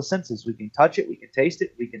all the senses. We can touch it, we can taste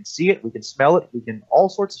it, we can see it, we can smell it, we can all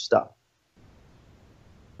sorts of stuff.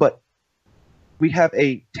 But we have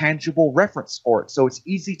a tangible reference for it, so it's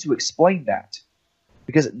easy to explain that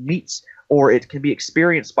because it meets or it can be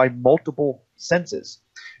experienced by multiple senses.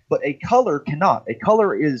 But a color cannot. A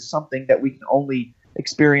color is something that we can only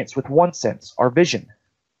experience with one sense, our vision.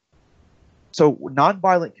 So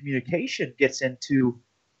nonviolent communication gets into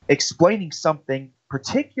explaining something,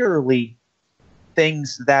 particularly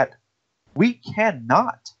things that we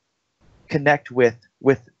cannot connect with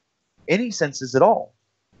any senses at all.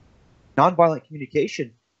 Nonviolent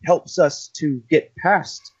communication helps us to get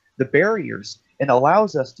past the barriers and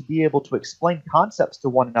allows us to be able to explain concepts to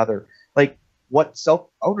one another, like what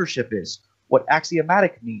self-ownership is, what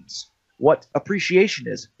axiomatic means, what appreciation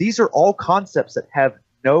is. These are all concepts that have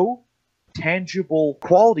no tangible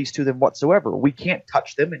qualities to them whatsoever. We can't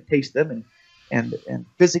touch them and taste them and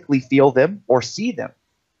physically feel them or see them.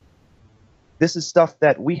 This is stuff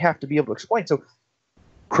that we have to be able to explain. So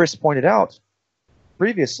Chris pointed out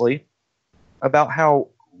previously about how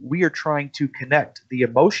we are trying to connect the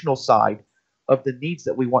emotional side of the needs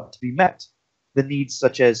that we want to be met. The needs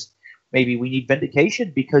such as maybe we need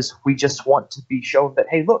vindication because we just want to be shown that,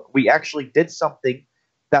 hey, look, we actually did something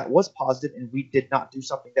that was positive and we did not do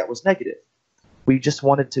something that was negative. We just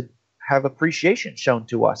wanted to have appreciation shown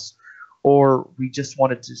to us. Or we just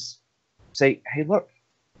wanted to say, hey, look,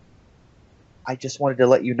 I just wanted to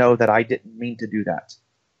let you know that I didn't mean to do that.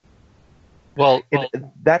 Well,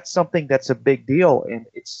 that's something that's a big deal, and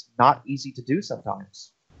it's not easy to do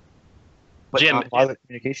sometimes. But Jim, nonviolent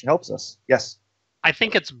communication helps us. Yes. I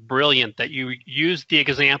think it's brilliant that you used the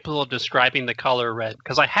example of describing the color red,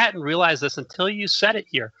 because I hadn't realized this until you said it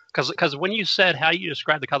here. Because when you said how you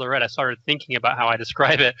describe the color red, I started thinking about how I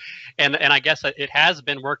describe it, and I guess it has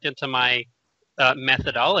been worked into my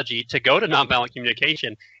methodology to go to nonviolent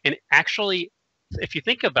communication. And actually, if you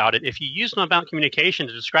think about it, if you use nonviolent communication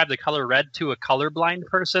to describe the color red to a colorblind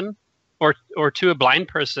person, or to a blind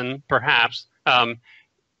person, perhaps,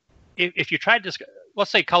 if you tried to,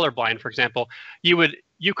 let's say colorblind, for example,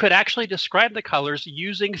 you could actually describe the colors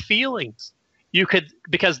using feelings. You could,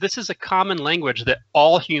 because this is a common language that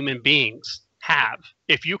all human beings have.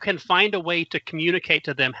 If you can find a way to communicate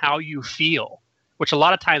to them how you feel, which a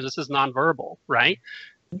lot of times this is nonverbal, right?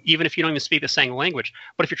 Even if you don't even speak the same language.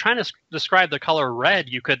 But if you're trying to describe the color red,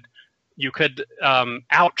 you could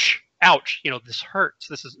ouch, this hurts.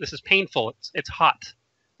 This is painful. It's hot,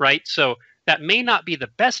 right? So that may not be the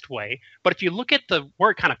best way, but if you look at the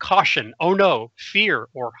word kind of caution, oh no, fear,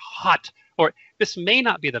 or hot, or this may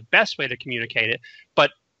not be the best way to communicate it, but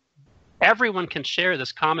everyone can share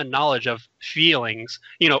this common knowledge of feelings,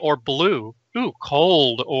 or blue, ooh,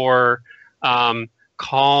 cold, or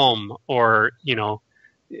calm, or,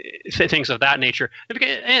 things of that nature.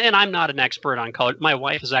 And I'm not an expert on color. My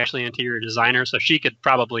wife is actually an interior designer, so she could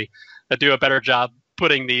probably do a better job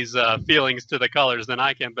putting these feelings to the colors than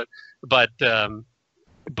I can. But the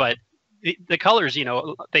colors, you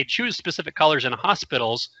know, they choose specific colors in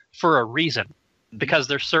hospitals for a reason, because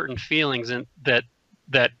there's certain feelings that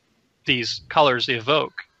these colors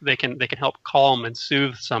evoke. They can help calm and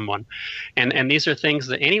soothe someone, and these are things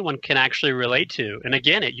that anyone can actually relate to. And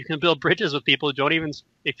again, you can build bridges with people who don't even,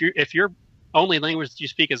 if your only language that you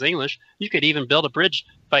speak is English, you could even build a bridge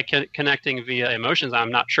by connecting via emotions.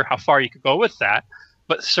 I'm not sure how far you could go with that,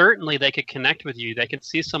 but certainly they could connect with you. They could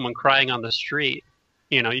see someone crying on the street.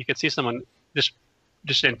 You know, you could see someone just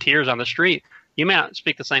in tears on the street. You may not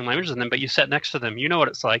speak the same language as them, but you sit next to them. You know what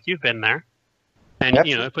it's like. You've been there, and Absolutely.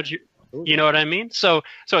 you know it puts you. You know what I mean? So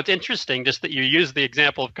it's interesting just that you use the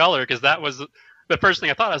example of color, because that was the first thing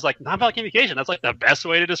I thought. I was like, nonviolent communication. That's like the best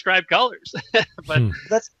way to describe colors. But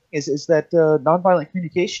That's the thing is that nonviolent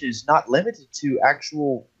communication is not limited to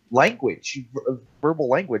actual language, verbal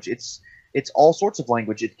language. It's all sorts of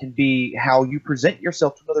language. It can be how you present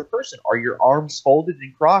yourself to another person. Are your arms folded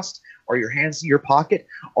and crossed? Are your hands in your pocket?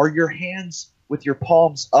 Are your hands with your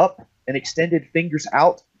palms up and extended fingers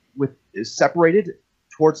out with separated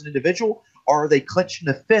towards an individual? Or are they clenched in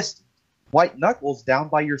a fist, white knuckles down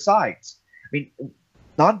by your sides? I mean,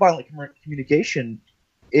 nonviolent communication,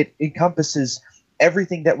 it encompasses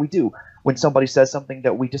everything that we do. When somebody says something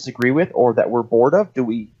that we disagree with or that we're bored of, do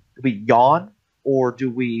we yawn, or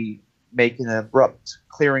do we make an abrupt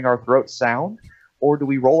clearing our throat sound, or do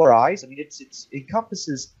we roll our eyes? I mean, it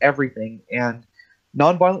encompasses everything, and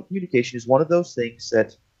nonviolent communication is one of those things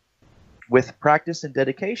that, with practice and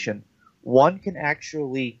dedication, one can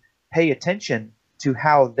actually pay attention to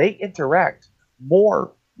how they interact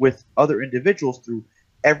more with other individuals through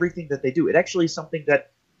everything that they do. It actually is something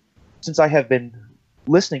that, since I have been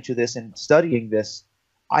listening to this and studying this,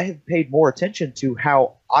 I have paid more attention to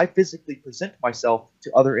how I physically present myself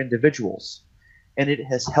to other individuals, and it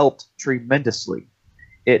has helped tremendously.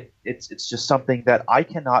 It's just something that I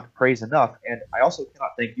cannot praise enough, and I also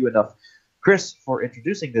cannot thank you enough, Chris, for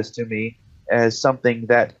introducing this to me as something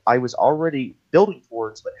that I was already building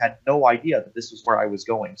towards, but had no idea that this was where I was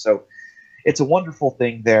going. So it's a wonderful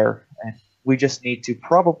thing there, and we just need to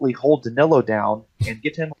probably hold Danilo down and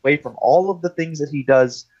get him away from all of the things that he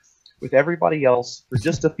does with everybody else for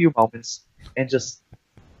just a few moments, and just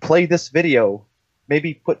play this video.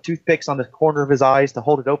 Maybe put toothpicks on the corner of his eyes to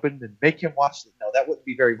hold it open and make him watch it. No, that wouldn't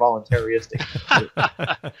be very voluntaristic.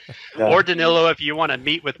 Or Danilo, if you want to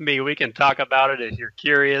meet with me, we can talk about it. If you're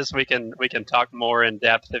curious, we can talk more in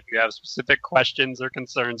depth if you have specific questions or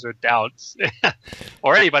concerns or doubts,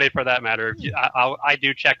 or anybody for that matter. I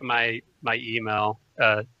do check my email,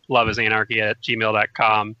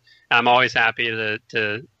 loveisanarchy@gmail.com. I'm always happy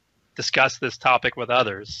to discuss this topic with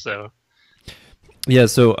others. So. Yeah,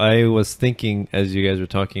 so I was thinking, as you guys were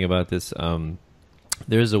talking about this,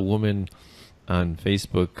 there's a woman on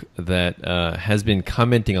Facebook that has been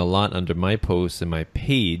commenting a lot under my posts and my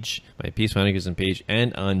page, my Peaceful Anarchism page,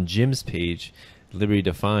 and on Jim's page, Liberty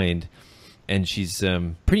Defined, and she's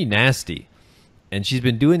pretty nasty. And she's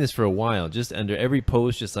been doing this for a while, just under every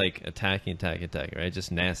post, just like attacking, right?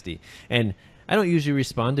 Just nasty. And I don't usually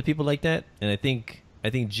respond to people like that, and I think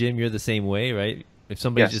Jim, you're the same way, right? If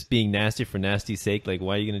somebody's just being nasty for nasty's sake, like,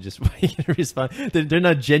 why are you gonna respond? They're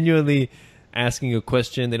not genuinely asking a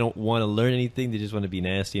question. They don't want to learn anything. They just want to be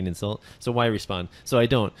nasty and insult. So why respond? So I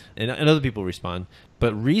don't, and other people respond.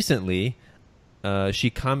 But recently, she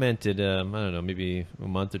commented, I don't know, maybe a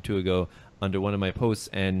month or two ago, under one of my posts,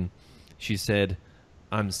 and she said,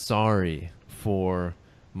 "I'm sorry for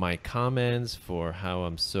my comments, for how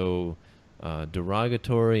I'm so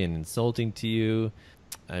derogatory and insulting to you.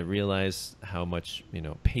 I realize how much,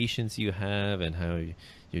 patience you have, and how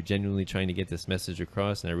you're genuinely trying to get this message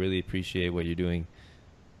across, and I really appreciate what you're doing.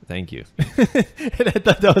 Thank you." And I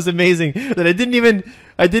thought that was amazing. That I didn't even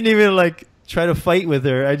like try to fight with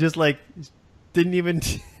her. I just didn't even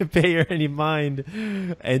pay her any mind,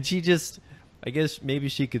 and she just, I guess maybe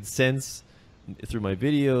she could sense through my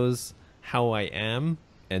videos how I am,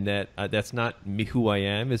 and that that's not me. Who I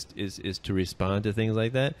am is to respond to things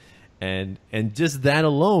like that. And just that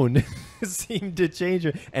alone seemed to change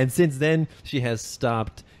her. And since then, she has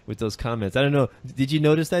stopped with those comments. I don't know. Did you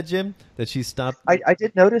notice that, Jim? That she stopped? I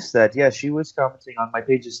did notice that. Yeah, she was commenting on my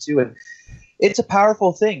pages too, and it's a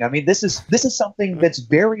powerful thing. I mean, this is something that's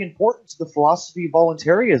very important to the philosophy of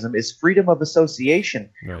voluntarism, is freedom of association.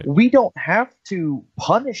 Right. We don't have to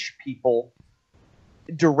punish people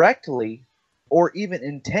directly or even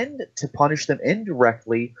intend to punish them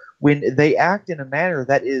indirectly when they act in a manner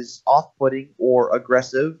that is off-putting or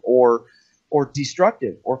aggressive or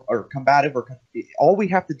destructive or combative. All we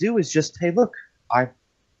have to do is just, hey, look,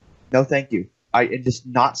 no, thank you. And just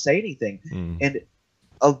not say anything. And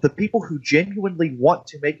of the people who genuinely want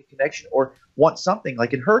to make a connection or want something,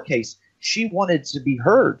 like in her case, she wanted to be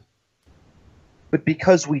heard. But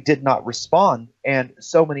because we did not respond, and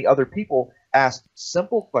so many other people asked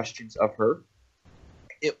simple questions of her,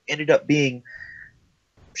 it ended up being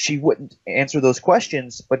she wouldn't answer those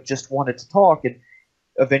questions, but just wanted to talk. And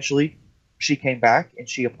eventually she came back and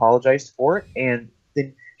she apologized for it. And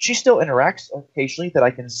then she still interacts occasionally that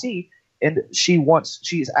I can see. And she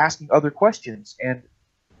is asking other questions and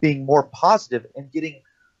being more positive and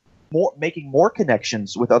making more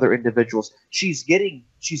connections with other individuals. She's getting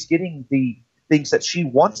the things that she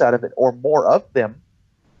wants out of it, or more of them.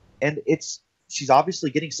 And she's obviously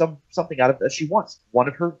getting something out of it that she wants. One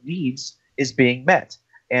of her needs is being met,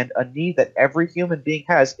 and a need that every human being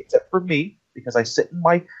has, except for me, because I sit in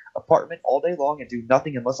my apartment all day long and do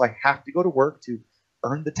nothing unless I have to go to work to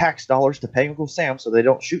earn the tax dollars to pay Uncle Sam so they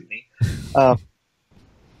don't shoot me.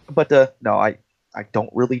 But no, I don't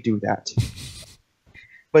really do that.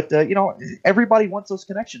 But everybody wants those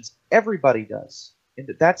connections. Everybody does, and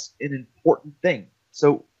that's an important thing.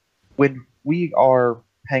 So when we are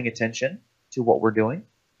paying attention to what we're doing,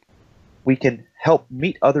 we can help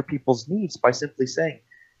meet other people's needs by simply saying,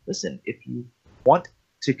 listen, if you want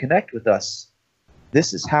to connect with us,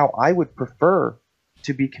 this is how I would prefer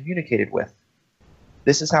to be communicated with.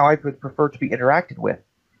 This is how I would prefer to be interacted with.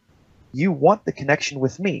 You want the connection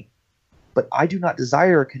with me, but I do not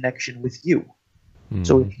desire a connection with you.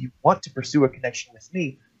 So if you want to pursue a connection with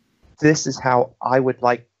me, this is how I would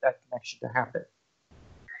like that connection to happen.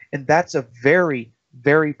 And that's a very,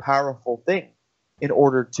 very powerful thing in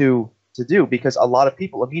order to do, because a lot of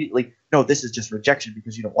people immediately, no, this is just rejection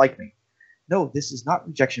because you don't like me. No, this is not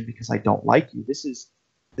rejection because I don't like you. This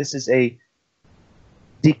is a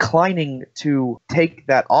declining to take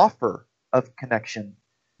that offer of connection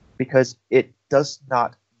because it does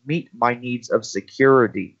not meet my needs of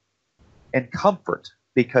security and comfort,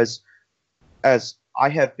 because as I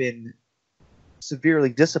have been severely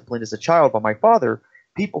disciplined as a child by my father,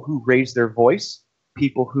 people who raise their voice,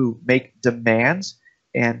 people who make demands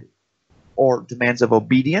or demands of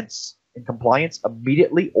obedience and compliance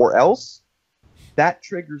immediately or else, that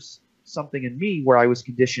triggers something in me where I was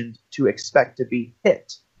conditioned to expect to be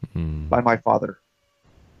hit by my father.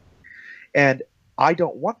 And I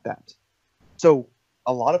don't want that. So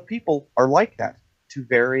a lot of people are like that to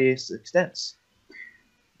various extents.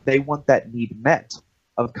 They want that need met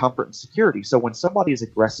of comfort and security. So when somebody is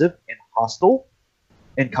aggressive and hostile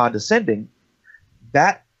and condescending,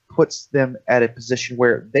 that puts them at a position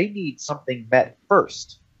where they need something met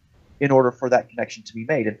first in order for that connection to be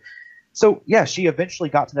made. And so, yeah, she eventually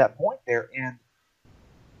got to that point there, and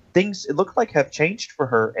things, it looked like, have changed for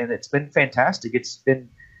her, and it's been fantastic. It's been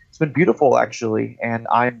beautiful, actually, and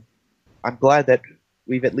I'm glad that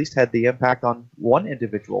we've at least had the impact on one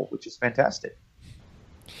individual, which is fantastic.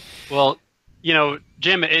 Well,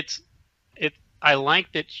 Jim, I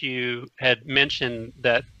like that you had mentioned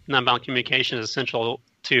that nonviolent communication is essential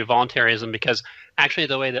to voluntarism, because actually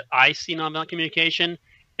the way that I see nonviolent communication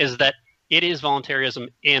is that it is voluntarism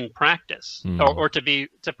in practice. Or to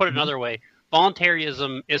put it another way,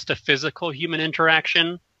 voluntarism is to physical human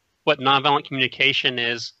interaction what nonviolent communication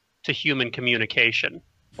is to human communication.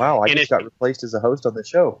 Wow, I just got replaced as a host on the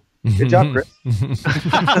show. Good job, Chris.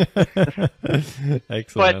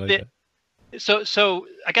 Excellent. But so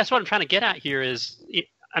I guess what I'm trying to get at here is,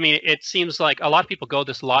 I mean, it seems like a lot of people go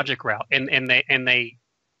this logic route, and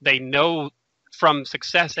they know from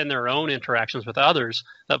success in their own interactions with others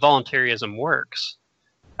that voluntarism works.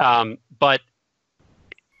 But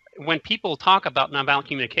when people talk about nonviolent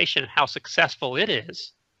communication and how successful it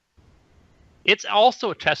is, it's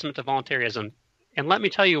also a testament to voluntarism. And let me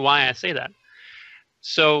tell you why I say that.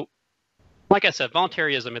 So, like I said,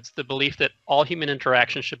 voluntarism, it's the belief that all human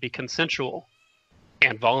interactions should be consensual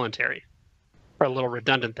and voluntary. Or a little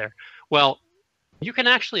redundant there. Well, you can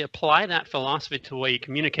actually apply that philosophy to the way you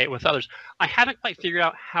communicate with others. I haven't quite figured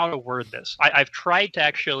out how to word this. I've tried to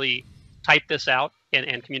actually type this out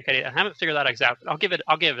and communicate it. I haven't figured that exactly. I'll give it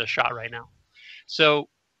a shot right now. So,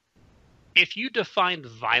 if you define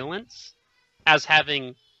violence as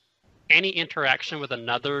having any interaction with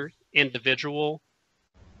another individual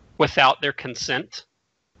without their consent,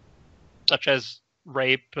 such as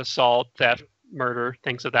rape, assault, theft, murder,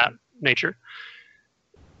 things of that nature,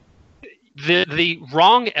 the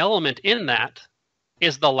wrong element in that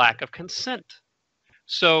is the lack of consent.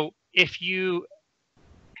 So if you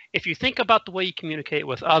think about the way you communicate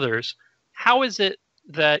with others, how is it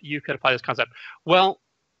that you could apply this concept? Well,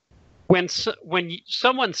 when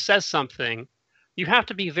someone says something, you have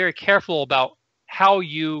to be very careful about how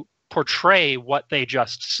you portray what they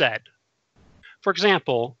just said. For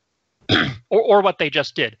example, or what they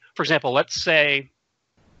just did. For example, let's say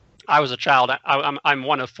I was a child. I'm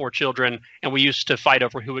one of 4 children, and we used to fight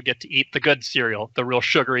over who would get to eat the good cereal, the real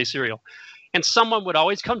sugary cereal. And someone would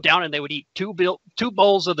always come down and they would eat two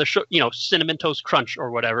bowls of the Cinnamon Toast Crunch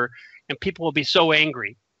or whatever, and people would be so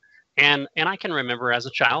angry. And I can remember as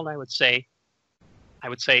a child, I would say,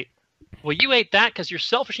 well, you ate that because you're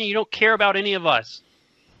selfish and you don't care about any of us.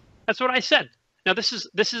 That's what I said. Now this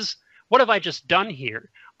is what have I just done here?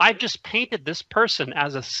 I've just painted this person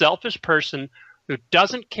as a selfish person who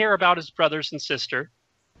doesn't care about his brothers and sister.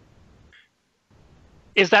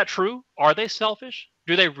 Is that true? Are they selfish?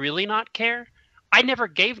 Do they really not care? I never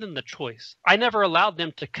gave them the choice. I never allowed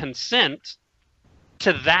them to consent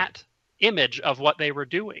to that image of what they were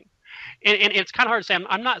doing. And it's kind of hard to say.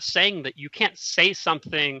 I'm not saying that you can't say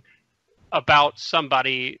something about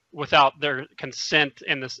somebody without their consent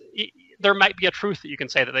in this. There might be a truth that you can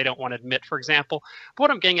say that they don't want to admit, for example. But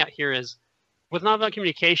what I'm getting at here is with nonviolent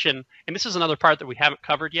communication, and this is another part that we haven't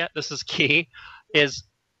covered yet, this is key, is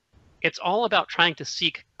it's all about trying to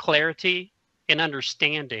seek clarity and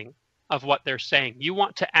understanding of what they're saying. You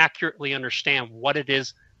want to accurately understand what it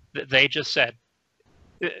is that they just said.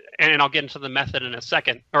 And I'll get into the method in a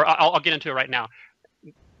second, or I'll get into it right now.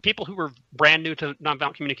 People who are brand new to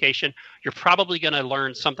nonviolent communication, you're probably going to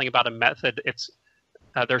learn something about a method. It's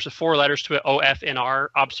there's 4 letters to it: OFNR: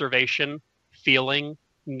 observation, feeling,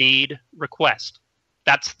 need, request.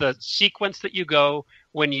 That's the sequence that you go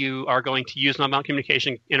when you are going to use nonviolent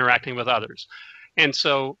communication interacting with others. And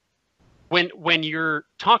so when you're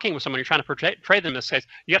talking with someone, you're trying to portray them in this case,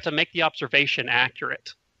 you have to make the observation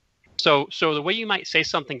accurate. So the way you might say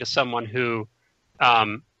something to someone who,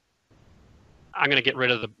 I'm going to get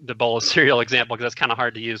rid of the bowl of cereal example because that's kind of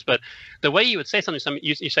hard to use, but the way you would say something to someone,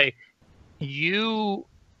 you say, usually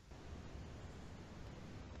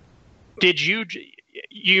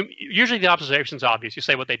the observation is obvious. You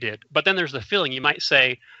say what they did, but then there's the feeling. You might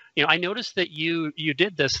say, I noticed that you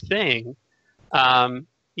did this thing.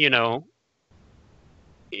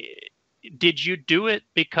 Did you do it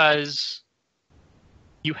because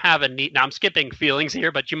you have a need? Now I'm skipping feelings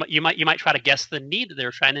here, but you might try to guess the need that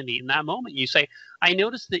they're trying to meet in that moment. You say, I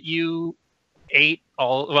noticed that you ate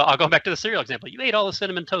all. Well, I'll go back to the cereal example. You ate all the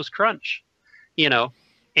Cinnamon Toast Crunch,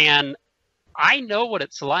 and I know what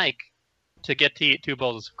it's like to get to eat 2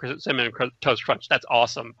 bowls of Cinnamon Toast Crunch. That's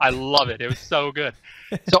awesome. I love it. It was so good.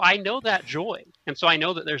 So I know that joy, and so I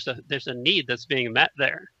know that there's a need that's being met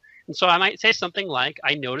there. And so I might say something like,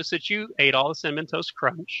 I noticed that you ate all the Cinnamon Toast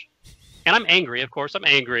Crunch. And I'm angry, of course. I'm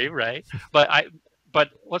angry, right? But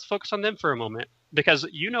let's focus on them for a moment, because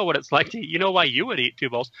you know what it's like to eat. You know why you would eat 2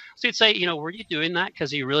 bowls. So you'd say, were you doing that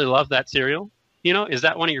because you really love that cereal? Is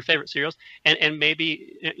that one of your favorite cereals? And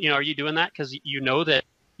maybe, are you doing that because you know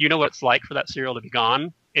what it's like for that cereal to be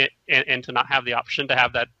gone and to not have the option to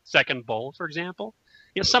have that second bowl, for example?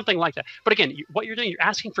 Something like that. But again, what you're doing, you're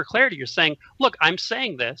asking for clarity. You're saying, look, I'm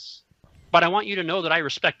saying this, but I want you to know that I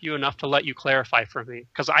respect you enough to let you clarify for me,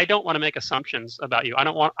 because I don't want to make assumptions about you. I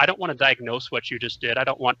don't want to diagnose what you just did. I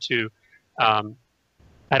don't want to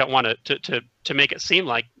make it seem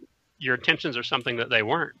like your intentions are something that they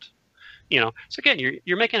weren't. So again,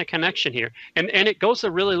 you're making a connection here, and it goes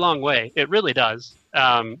a really long way. It really does.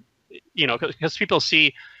 Because people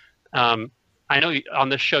see. I know on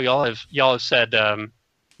this show y'all have said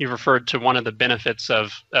you've referred to one of the benefits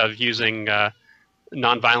of using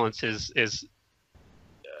nonviolence is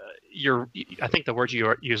I think the words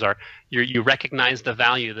you use are you recognize the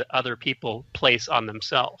value that other people place on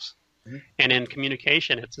themselves. Mm-hmm. And in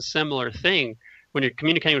communication, it's a similar thing. When you're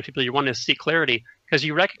communicating with people, you want to seek clarity because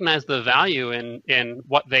you recognize the value in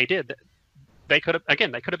what they did. They could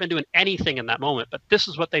have been doing anything in that moment, but this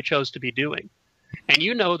is what they chose to be doing. And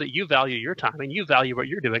you know that you value your time and you value what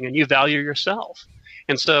you're doing and you value yourself.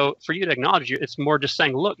 And so for you to acknowledge it's more just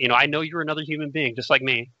saying, look, I know you're another human being just like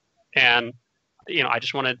me. And, I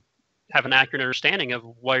just want to have an accurate understanding of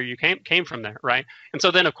where you came from there, right? And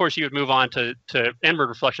so then, of course, you would move on to inward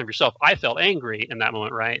reflection of yourself. I felt angry in that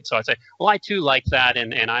moment, right? So I'd say, well, I too like that,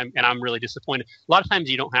 and I'm really disappointed. A lot of times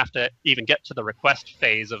you don't have to even get to the request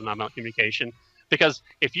phase of nonviolent communication, because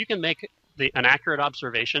if you can make an accurate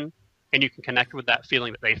observation and you can connect with that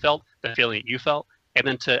feeling that they felt, the feeling that you felt, and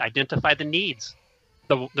then to identify the needs,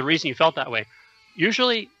 the reason you felt that way,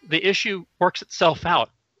 usually the issue works itself out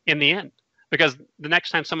in the end. Because the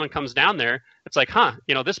next time someone comes down there, it's like, huh,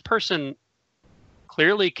 this person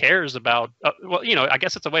clearly cares about, well, I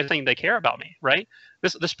guess it's a way of saying they care about me, right?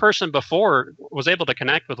 This person before was able to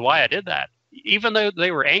connect with why I did that. Even though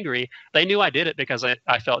they were angry, they knew I did it because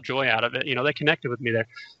I felt joy out of it. They connected with me there.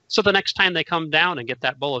 So the next time they come down and get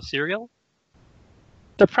that bowl of cereal,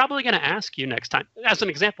 they're probably going to ask you next time. As an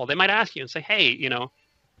example, they might ask you and say, hey,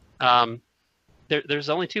 there's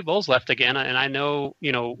only 2 bowls left again. And I know,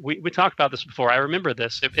 we talked about this before. I remember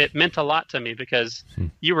this. It meant a lot to me because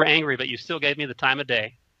you were angry, but you still gave me the time of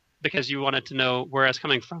day because you wanted to know where I was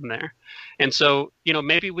coming from there. And so,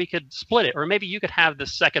 maybe we could split it, or maybe you could have the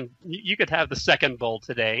second bowl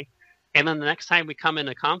today. And then the next time we come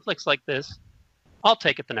into conflicts like this, I'll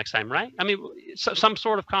take it the next time, right? I mean, some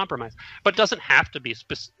sort of compromise, but it doesn't have to be,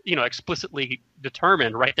 explicitly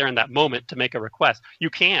determined right there in that moment to make a request.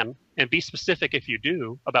 You can, and be specific if you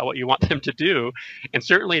do about what you want them to do, and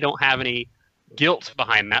certainly don't have any guilt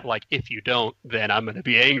behind that. Like, if you don't, then I'm going to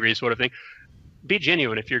be angry, sort of thing. Be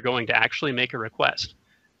genuine if you're going to actually make a request.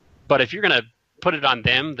 But if you're going to put it on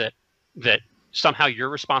them that somehow you're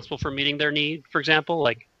responsible for meeting their need, for example,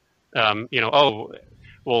 like, oh,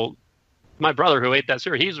 well, my brother who ate that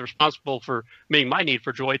cereal, he's responsible for meeting my need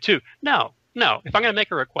for joy too. No. If I'm going to make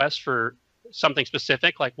a request for something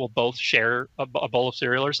specific, like we'll both share a bowl of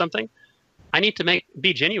cereal or something, I need to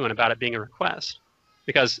be genuine about it being a request,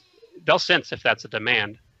 because they'll sense if that's a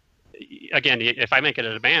demand. Again, if I make it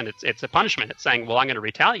a demand, it's a punishment. It's saying, well, I'm going to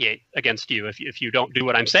retaliate against you if you don't do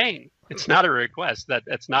what I'm saying. It's not a request.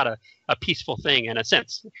 It's not a peaceful thing in a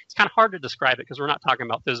sense. It's kind of hard to describe it because we're not talking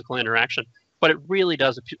about physical interaction, but it really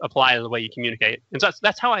does apply to the way you communicate. And so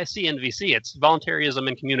that's how I see NVC. It's voluntarism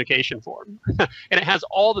in communication form. And it has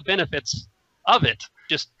all the benefits of it,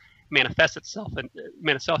 just manifests itself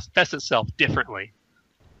differently.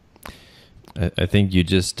 I think you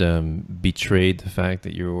just betrayed the fact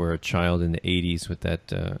that you were a child in the 80s with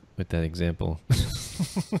that example.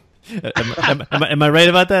 Am I right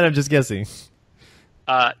about that? I'm just guessing.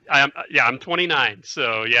 I'm 29,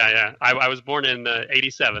 so yeah. I was born in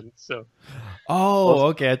 87, so. Oh,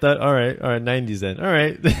 okay. I thought, all right, 90s then. All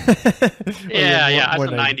right. Yeah, I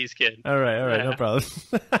was a 90s kid. All right, no problem.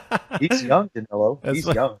 He's young, Danilo. He's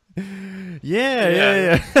young.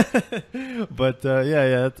 Yeah. But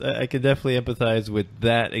I can definitely empathize with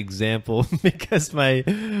that example because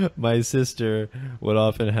my sister would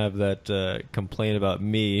often have that complaint about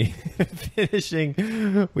me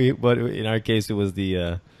finishing. But in our case, it was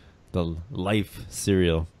the Life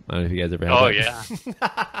cereal. I don't know if you guys ever had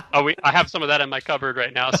that. Oh, yeah. I have some of that in my cupboard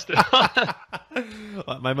right now still.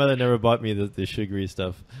 My mother never bought me the sugary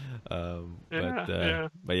stuff. But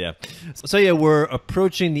yeah. So yeah, we're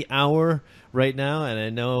approaching the hour right now, and I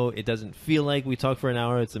know it doesn't feel like we talked for an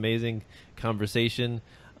hour. It's amazing conversation.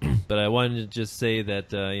 But I wanted to just say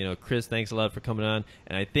that, Chris, thanks a lot for coming on.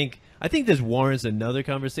 And I think this warrants another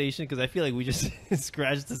conversation because I feel like we just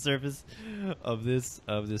scratched the surface of this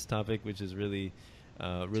topic, which is really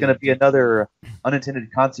it's going to be another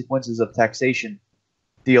unintended consequences of taxation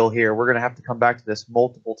deal here. We're going to have to come back to this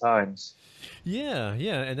multiple times. Yeah,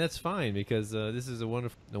 and that's fine because this is a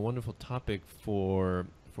wonderful topic for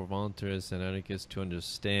voluntarists and anarchists to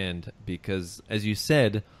understand because, as you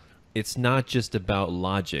said, it's not just about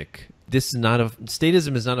logic.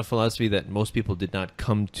 Statism is not a philosophy that most people did not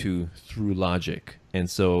come to through logic, and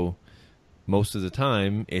so most of the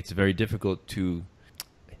time it's very difficult to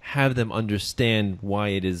have them understand why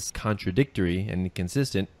it is contradictory and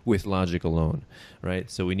inconsistent with logic alone, right?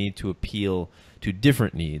 So we need to appeal to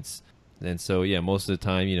different needs. And so, yeah, most of the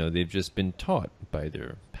time, they've just been taught by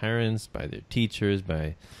their parents, by their teachers,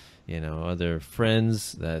 by, other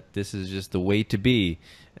friends that this is just the way to be.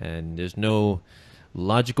 And there's no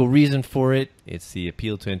logical reason for it. It's the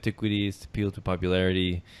appeal to antiquity, it's the appeal to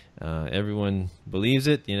popularity. Everyone believes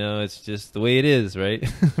it, it's just the way it is, right?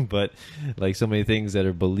 But like so many things that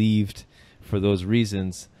are believed for those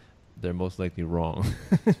reasons, they're most likely wrong.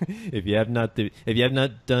 If you have not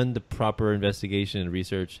done the proper investigation and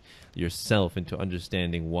research yourself into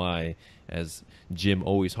understanding why, as Jim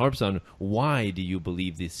always harps on, why do you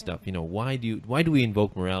believe this stuff? Why do we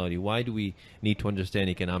invoke morality? Why do we need to understand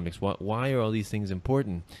economics? Why are all these things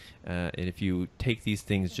important? And if you take these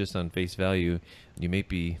things just on face value, you may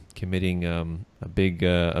be committing a big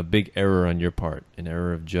error on your part, an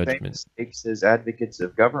error of judgment. Mistakes as advocates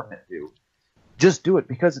of government do. Just do it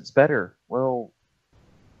because it's better. Well,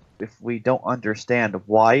 if we don't understand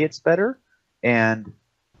why it's better and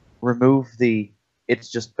remove the it's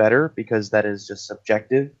just better because that is just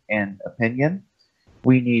subjective and opinion,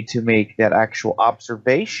 we need to make that actual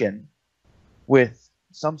observation with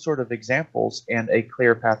some sort of examples and a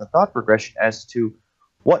clear path of thought progression as to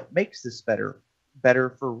what makes this better. Better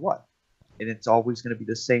for what? And it's always going to be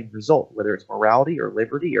the same result, whether it's morality or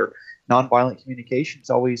liberty or nonviolent communication. It's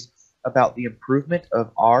always about the improvement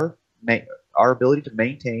of our ability to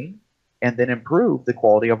maintain and then improve the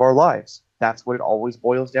quality of our lives. That's what it always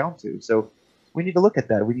boils down to. So we need to look at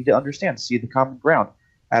that. We need to understand, see the common ground.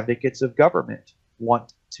 Advocates of government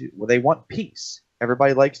want peace.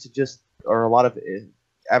 Everybody likes to just, or a lot of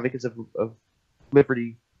advocates of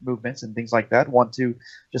liberty movements and things like that want to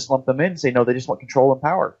just lump them in and say, no, they just want control and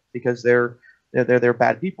power because they're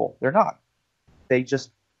bad people. They're not.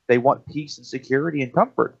 They want peace and security and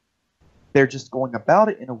comfort. They're just going about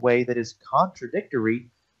it in a way that is contradictory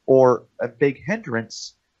or a big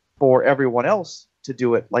hindrance for everyone else to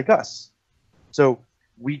do it like us. So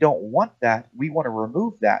we don't want that. We want to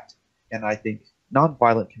remove that. And I think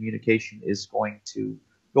nonviolent communication is going to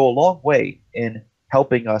go a long way in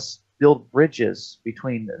helping us build bridges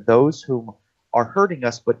between those whom are hurting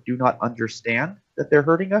us but do not understand that they're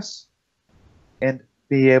hurting us, and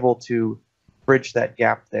be able to bridge that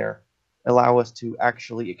gap there, allow us to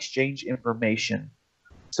actually exchange information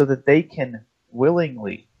so that they can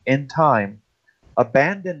willingly, in time,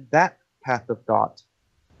 abandon that path of thought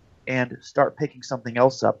and start picking something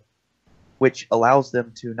else up, which allows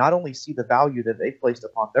them to not only see the value that they placed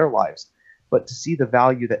upon their lives, but to see the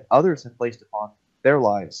value that others have placed upon their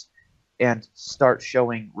lives and start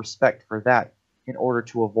showing respect for that in order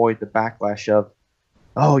to avoid the backlash of,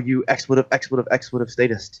 oh, you expletive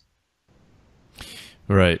statist.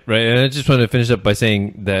 Right. And I just want to finish up by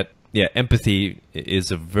saying that, yeah, empathy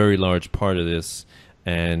is a very large part of this.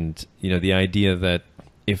 And, the idea that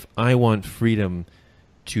if I want freedom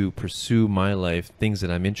to pursue my life, things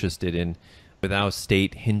that I'm interested in, without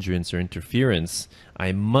state hindrance or interference,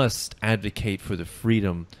 I must advocate for the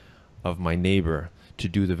freedom of my neighbor to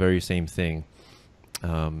do the very same thing.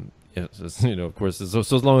 Of course, so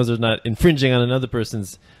as long as they're not infringing on another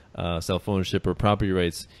person's self-ownership or property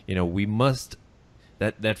rights, we must,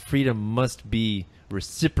 that freedom must be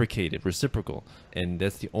reciprocal, and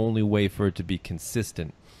that's the only way for it to be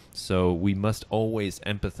consistent. So we must always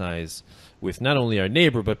empathize with not only our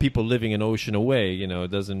neighbor, but people living an ocean away.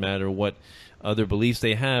 It doesn't matter what other beliefs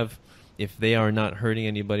they have. If they are not hurting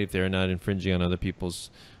anybody, if they're not infringing on other people's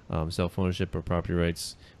self-ownership or property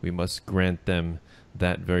rights, we must grant them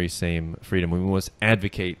that very same freedom. We must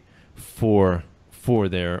advocate for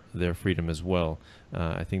their freedom as well.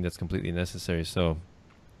 I think that's completely necessary. So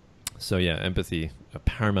yeah, empathy, of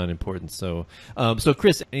paramount importance. So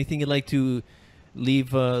Chris, anything you'd like to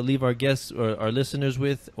leave our guests or our listeners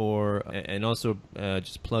with, and also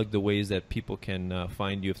just plug the ways that people can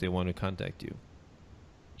find you if they want to contact you?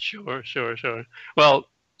 Sure. Well,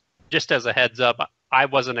 just as a heads up, I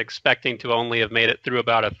wasn't expecting to only have made it through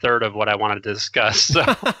about a third of what I wanted to discuss.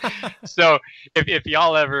 So if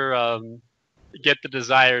y'all ever get the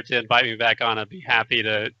desire to invite me back on, I'd be happy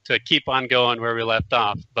to keep on going where we left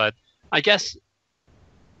off. But I guess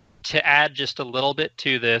to add just a little bit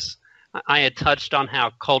to this, I had touched on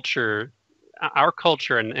how our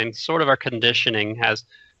culture and sort of our conditioning has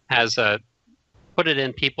put it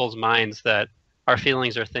in people's minds that our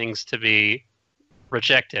feelings are things to be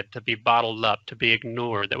rejected, to be bottled up, to be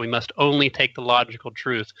ignored, that we must only take the logical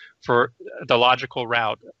truth for the logical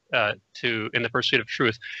route in the pursuit of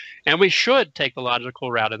truth. And we should take the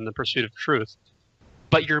logical route in the pursuit of truth.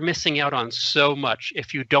 But you're missing out on so much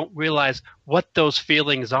if you don't realize what those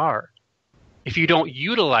feelings are, if you don't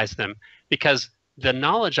utilize them, because the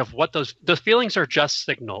knowledge of what those feelings are just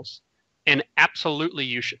signals. And absolutely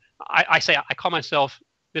you should. I call myself,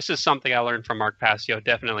 this is something I learned from Mark Passio,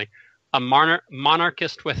 definitely, a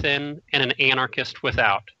monarchist within and an anarchist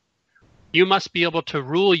without. You must be able to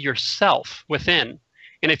rule yourself within.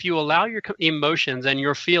 And if you allow your emotions and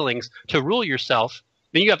your feelings to rule yourself,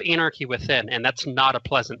 then you have anarchy within, and that's not a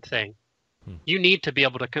pleasant thing. You need to be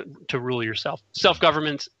able to rule yourself.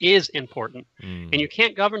 Self-governance is important. And you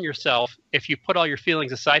can't govern yourself if you put all your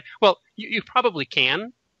feelings aside. Well, you probably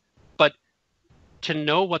can, but to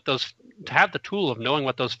have the tool of knowing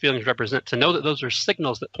what those feelings represent, to know that those are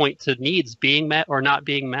signals that point to needs being met or not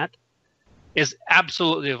being met, is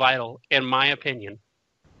absolutely vital, in my opinion,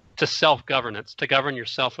 to self-governance, to govern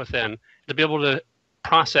yourself within, to be able to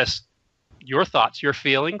process your thoughts, your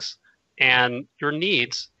feelings, and your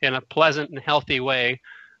needs in a pleasant and healthy way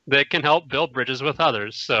that can help build bridges with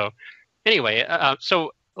others. So anyway,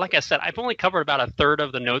 so like I said, I've only covered about a third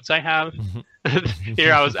of the notes I have.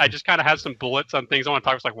 Here I just kind of had some bullets on things I want to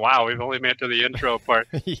talk. It's like, wow, we've only made it to the intro part.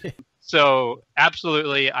 Yeah. So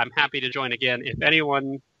absolutely, I'm happy to join again. If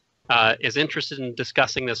anyone is interested in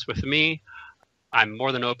discussing this with me, I'm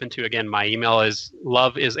more than open to. Again, my email is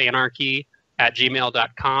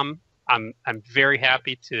loveisanarchy@gmail.com. I'm very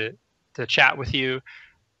happy to chat with you.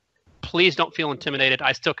 Please don't feel intimidated.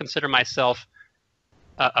 I still consider myself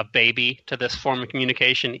a baby to this form of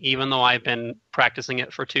communication, even though I've been practicing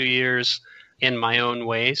it for 2 years in my own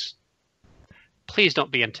ways. Please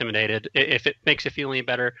don't be intimidated. If it makes you feel any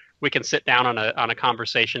better, we can sit down on a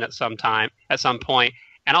conversation at some point,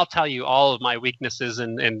 and I'll tell you all of my weaknesses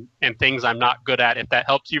and things I'm not good at, if that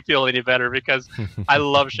helps you feel any better, because I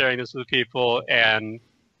love sharing this with people, and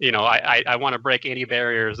I want to break any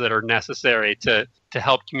barriers that are necessary to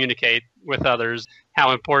help communicate with others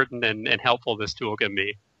how important and helpful this tool can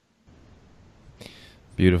be.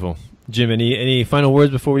 Beautiful. Jim, any final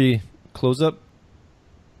words before we close up?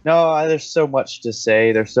 No, there's so much to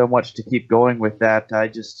say. There's so much to keep going with that.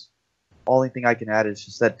 Only thing I can add is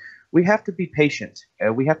just that we have to be patient.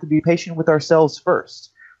 We have to be patient with ourselves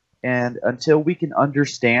first. And until we can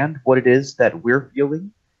understand what it is that we're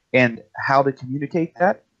feeling and how to communicate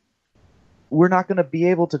that, we're not going to be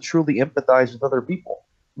able to truly empathize with other people.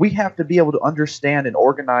 We have to be able to understand and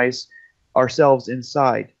organize ourselves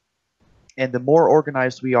inside. And the more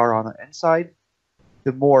organized we are on the inside,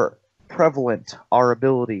 the more prevalent our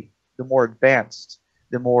ability, the more advanced,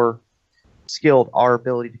 the more skilled our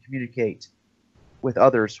ability to communicate with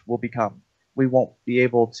others will become. We won't be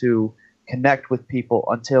able to connect with people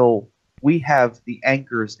until we have the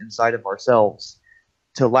anchors inside of ourselves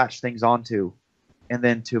to latch things onto and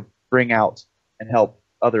then to bring out and help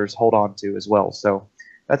others hold on to as well. So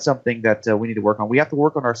that's something that we need to work on. We have to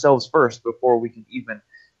work on ourselves first before we can even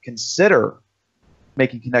consider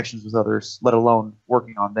making connections with others, let alone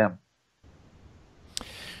working on them.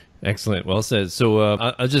 Excellent. Well said. So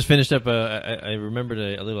I just finished up. I remembered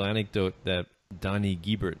a little anecdote that Donnie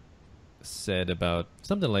Giebert said about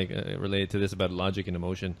something like related to this about logic and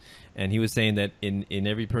emotion. And he was saying that in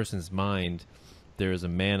every person's mind, there is a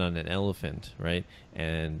man on an elephant, right?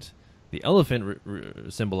 And the elephant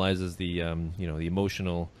symbolizes the the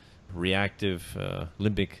emotional, reactive,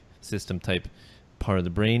 limbic system type part of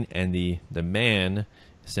the brain, and the man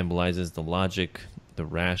symbolizes the logic, the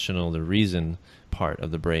rational, the reason part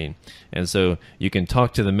of the brain. And so you can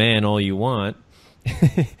talk to the man all you want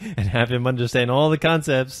and have him understand all the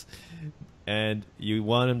concepts, and you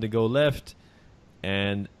want him to go left,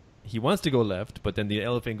 and he wants to go left, but then the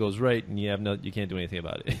elephant goes right, and you can't do anything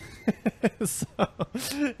about it. So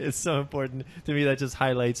it's so important to me. That just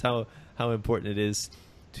highlights how important it is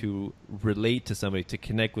to relate to somebody, to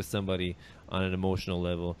connect with somebody on an emotional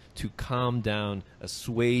level, to calm down,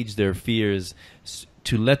 assuage their fears,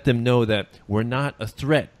 to let them know that we're not a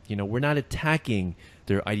threat. We're not attacking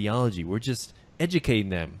their ideology. We're just educating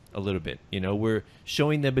them a little bit. We're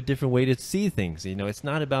showing them a different way to see things. It's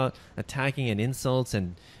not about attacking and insults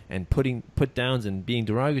and put downs and being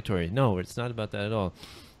derogatory. No, it's not about that at all.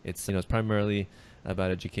 It's it's primarily about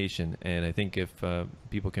education, and I think if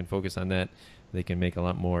people can focus on that, they can make a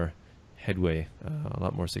lot more headway, a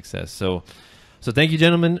lot more success. So thank you,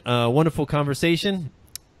 gentlemen. Wonderful conversation.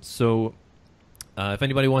 So if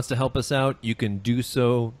anybody wants to help us out, you can do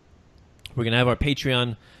so. We're going to have our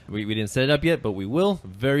Patreon. We didn't set it up yet, but we will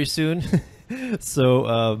very soon.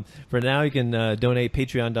 So for now, you can donate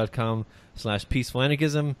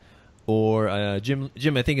patreon.com/peacefulanarchism, or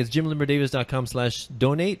Jim, I think it's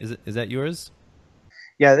jimlimberdavis.com/donate. Is that yours?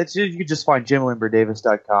 Yeah, you can just find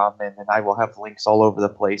jimlimberdavis.com, and I will have links all over the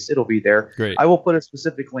place. It'll be there. Great. I will put a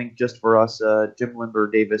specific link just for us,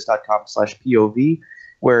 jimlimberdavis.com/POV,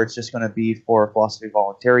 where it's just going to be for philosophy of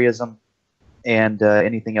voluntarism and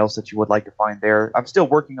anything else that you would like to find there. I'm still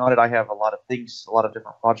working on it. I have a lot of things, a lot of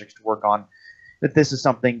different projects to work on. But this is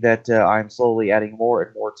something that I'm slowly adding more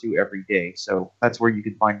and more to every day. So that's where you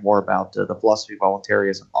can find more about the philosophy of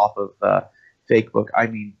voluntarism off of Facebook.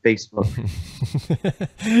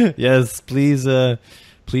 Yes, please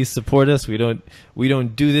support us. We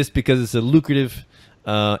don't do this because it's a lucrative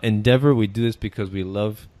endeavor. We do this because we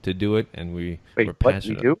love to do it, and we're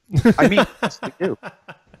passionate. What, we do? I mean, yes, we do.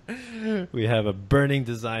 We have a burning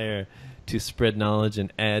desire to spread knowledge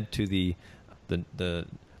and add to the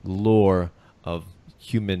lore of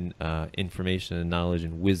human information and knowledge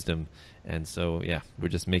and wisdom. And so, yeah, we're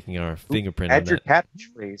just making our fingerprint on that. Add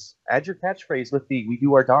your catchphrase with the "we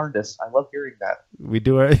do our darndest." I love hearing that. We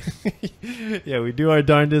do our we do our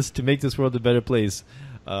darndest to make this world a better place.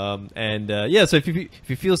 So if you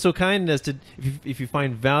feel so kind as to, if you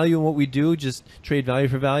find value in what we do, just trade value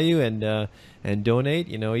for value and donate.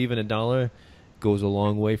 Even $1 goes a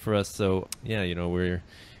long way for us. So yeah,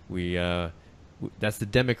 that's the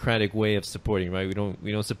democratic way of supporting, right? We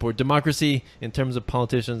don't support democracy in terms of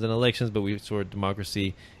politicians and elections, but we support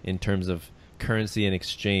democracy in terms of currency in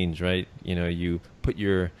exchange, right? You know, you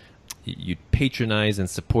patronize and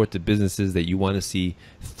support the businesses that you want to see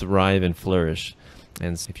thrive and flourish.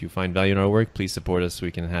 And if you find value in our work, please support us so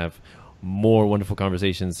we can have more wonderful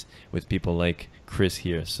conversations with people like Chris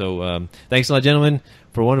here. So thanks a lot, gentlemen,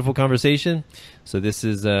 for a wonderful conversation. So this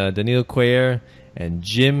is Danilo Cuellar and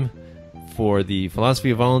Jim for the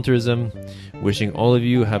Philosophy of Voluntarism. Wishing all of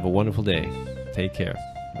you have a wonderful day. Take care.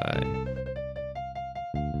 Bye.